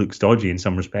paper that looks dodgy in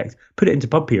some respect, put it into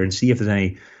PubPeer and see if there's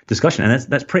any discussion. And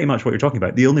that's pretty much what you're talking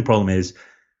about. The only problem is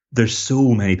there's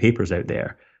so many papers out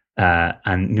there.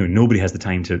 And nobody has the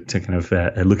time to kind of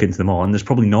look into them all, and there's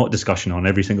probably not discussion on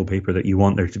every single paper that you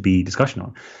want there to be discussion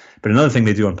on. But another thing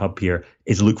they do on PubPeer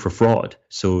is look for fraud.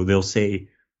 So they'll say,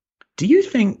 do you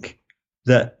think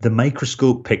that the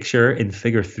microscope picture in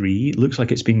figure 3 looks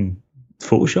like it's been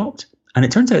photoshopped? And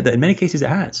it turns out that in many cases it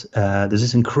has. There's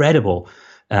this incredible,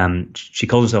 she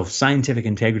calls herself scientific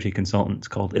integrity consultant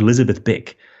called Elizabeth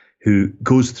Bick, who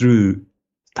goes through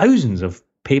thousands of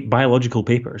biological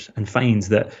papers and finds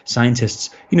that scientists,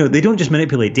 they don't just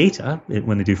manipulate data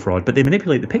when they do fraud, but they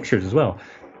manipulate the pictures as well,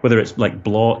 whether it's like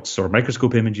blots or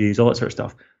microscope images, all that sort of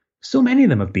stuff. So many of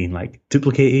them have been like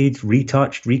duplicated,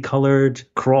 retouched, recolored,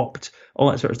 cropped, all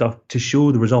that sort of stuff to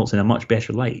show the results in a much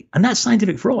better light. And that's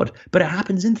scientific fraud, but it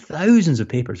happens in thousands of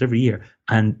papers every year.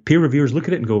 And peer reviewers look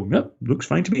at it and go, yep, looks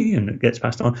fine to me, and it gets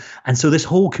passed on. And so this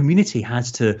whole community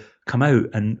has to come out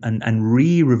and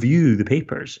re-review the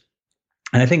papers.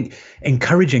 And I think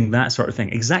encouraging that sort of thing,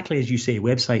 exactly as you say,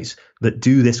 websites that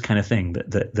do this kind of thing,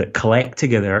 that collect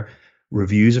together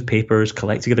reviews of papers,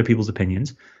 collect together people's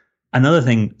opinions. Another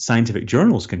thing scientific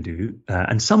journals can do,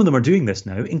 and some of them are doing this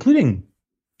now, including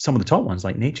some of the top ones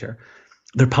like Nature,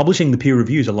 they're publishing the peer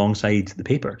reviews alongside the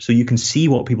paper. So you can see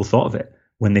what people thought of it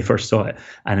when they first saw it.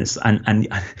 And it's and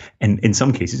in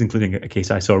some cases, including a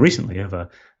case I saw recently of a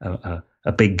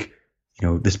big,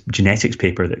 this genetics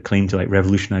paper that claimed to like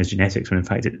revolutionize genetics, when in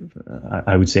fact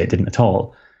I would say it didn't at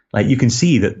all. Like, you can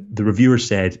see that the reviewers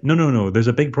said, no, there's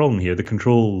a big problem here. The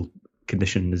control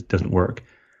condition doesn't work.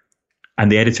 And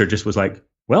the editor just was like,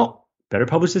 well, better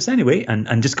publish this anyway,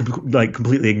 and just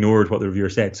completely ignored what the reviewer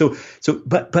said.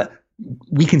 But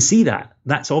we can see that.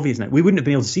 That's obvious now. We wouldn't have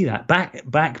been able to see that.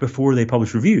 Back before they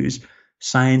published reviews,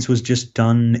 science was just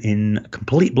done in a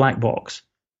complete black box.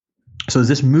 So there's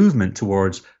this movement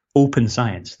towards open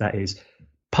science, that is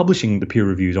publishing the peer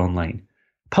reviews online,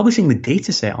 publishing the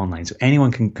data set online so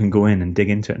anyone can go in and dig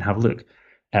into it and have a look,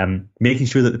 making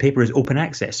sure that the paper is open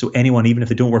access so anyone, even if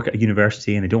they don't work at a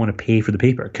university and they don't want to pay for the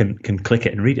paper, can click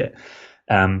it and read it,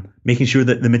 making sure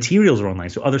that the materials are online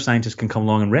so other scientists can come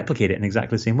along and replicate it in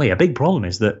exactly the same way. A big problem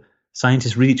is that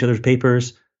scientists read each other's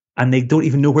papers and they don't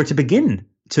even know where to begin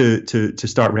to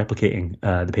start replicating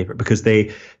the paper, because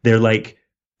they're like,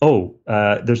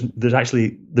 there's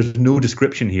no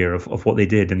description here of what they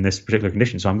did in this particular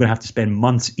condition, so I'm going to have to spend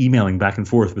months emailing back and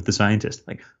forth with the scientist.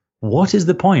 Like, what is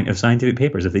the point of scientific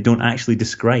papers if they don't actually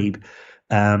describe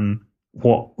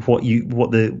what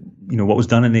was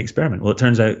done in the experiment? Well, it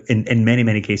turns out in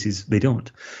many cases they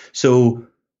don't. So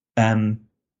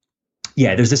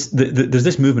there's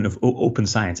this movement of open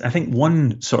science. I think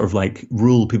one sort of like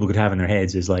rule people could have in their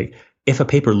heads is like, if a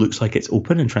paper looks like it's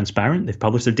open and transparent, they've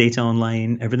published their data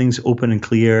online, everything's open and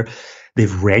clear,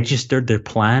 they've registered their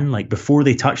plan, like before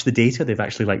they touch the data, they've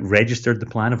actually like registered the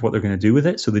plan of what they're going to do with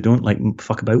it, so they don't like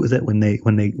fuck about with it when they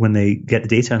get the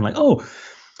data and like,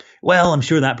 well, I'm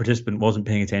sure that participant wasn't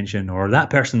paying attention, or that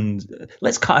person,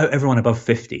 let's cut out everyone above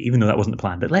 50, even though that wasn't the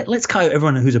plan, but let's cut out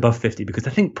everyone who's above 50, because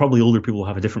I think probably older people will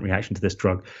have a different reaction to this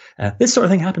drug. This sort of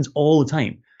thing happens all the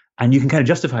time. And you can kind of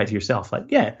justify it to yourself, like,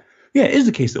 yeah, it is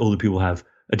the case that older people have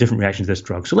a different reaction to this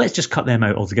drug, so let's just cut them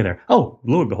out altogether. Oh,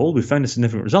 lo and behold, we found a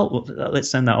significant result. Well, let's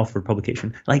send that off for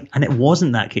publication. And it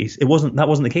wasn't that case. That wasn't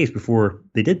the case before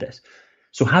they did this.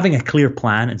 So having a clear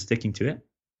plan and sticking to it,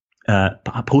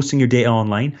 posting your data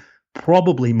online.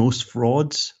 Probably most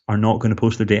frauds are not going to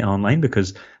post their data online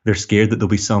because they're scared that there'll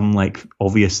be some like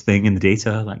obvious thing in the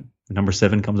data, like number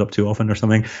 7 comes up too often or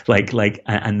something,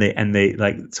 and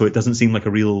they so it doesn't seem like a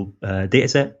real data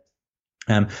set.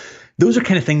 Those are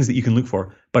kind of things that you can look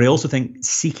for. But I also think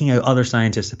seeking out other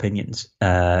scientists' opinions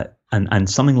and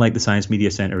something like the Science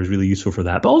Media Center is really useful for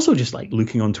that. But also just like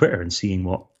looking on Twitter and seeing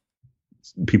what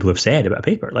people have said about a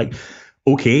paper. Like,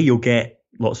 okay, you'll get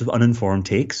lots of uninformed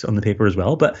takes on the paper as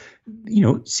well, but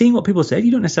seeing what people said,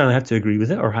 you don't necessarily have to agree with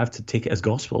it or have to take it as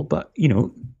gospel, but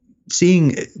seeing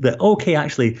that, okay,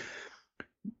 actually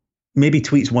maybe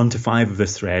tweets 1 to 5 of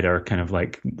this thread are kind of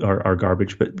like are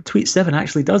garbage, but tweet 7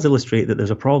 actually does illustrate that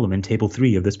there's a problem in table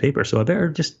 3 of this paper, so I better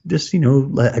just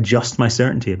adjust my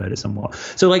certainty about it somewhat.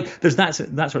 So like there's that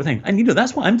sort of thing, and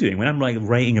that's what I'm doing when I'm like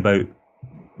writing about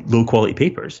low quality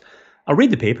papers. I'll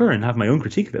read the paper and have my own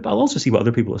critique of it, but I'll also see what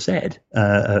other people have said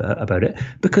about it,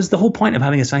 because the whole point of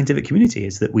having a scientific community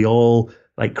is that we all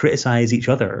like criticize each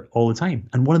other all the time.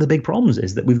 And one of the big problems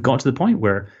is that we've got to the point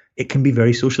where it can be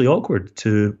very socially awkward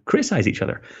to criticize each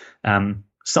other.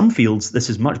 Some fields,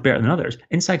 this is much better than others.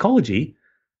 In psychology,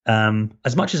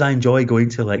 as much as I enjoy going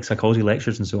to like psychology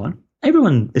lectures and so on,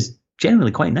 everyone is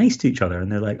generally quite nice to each other,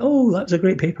 and they're like, oh, that was a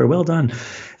great paper, well done.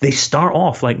 They start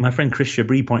off, like my friend Chris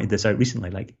Chabris pointed this out recently,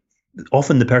 like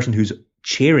often the person who's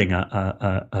chairing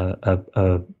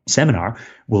a seminar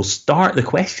will start the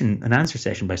question and answer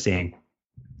session by saying,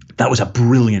 that was a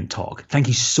brilliant talk. Thank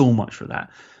you so much for that.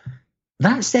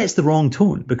 That sets the wrong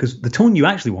tone, because the tone you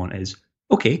actually want is,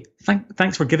 okay,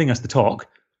 thanks for giving us the talk.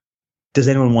 Does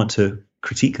anyone want to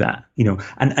critique that?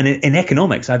 And in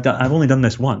economics, I've only done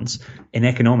this once. In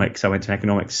economics, I went to an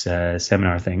economics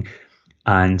seminar thing,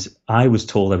 and I was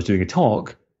told I was doing a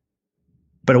talk,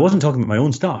 but I wasn't talking about my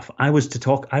own stuff. I was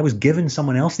given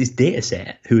someone else's data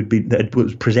set that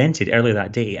was presented earlier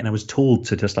that day, and I was told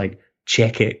to just like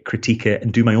check it, critique it,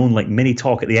 and do my own like mini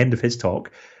talk at the end of his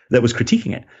talk that was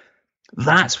critiquing it.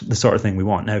 That's the sort of thing we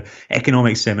want. Now,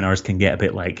 economics seminars can get a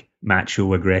bit like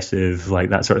macho, aggressive, like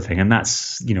that sort of thing, and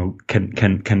that's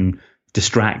can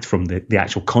distract from the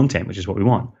actual content, which is what we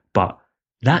want. But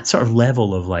that sort of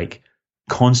level of like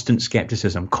constant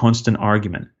skepticism, constant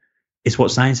argument, is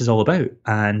what science is all about.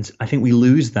 And I think we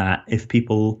lose that if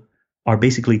people are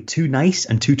basically too nice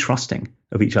and too trusting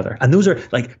of each other. And those are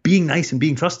like being nice and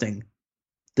being trusting.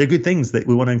 They're good things that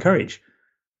we want to encourage,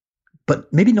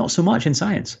 but maybe not so much in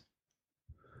science.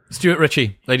 Stuart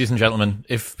Ritchie, ladies and gentlemen,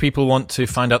 if people want to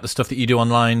find out the stuff that you do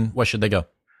online, where should they go?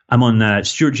 I'm on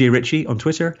Stuart J. Ritchie on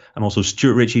Twitter. I'm also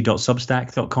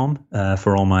stuartritchie.substack.com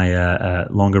for all my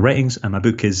longer writings. And my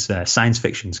book is Science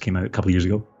Fictions, came out a couple of years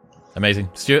ago. Amazing.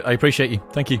 Stuart, I appreciate you.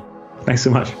 Thank you. Thanks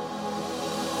so much.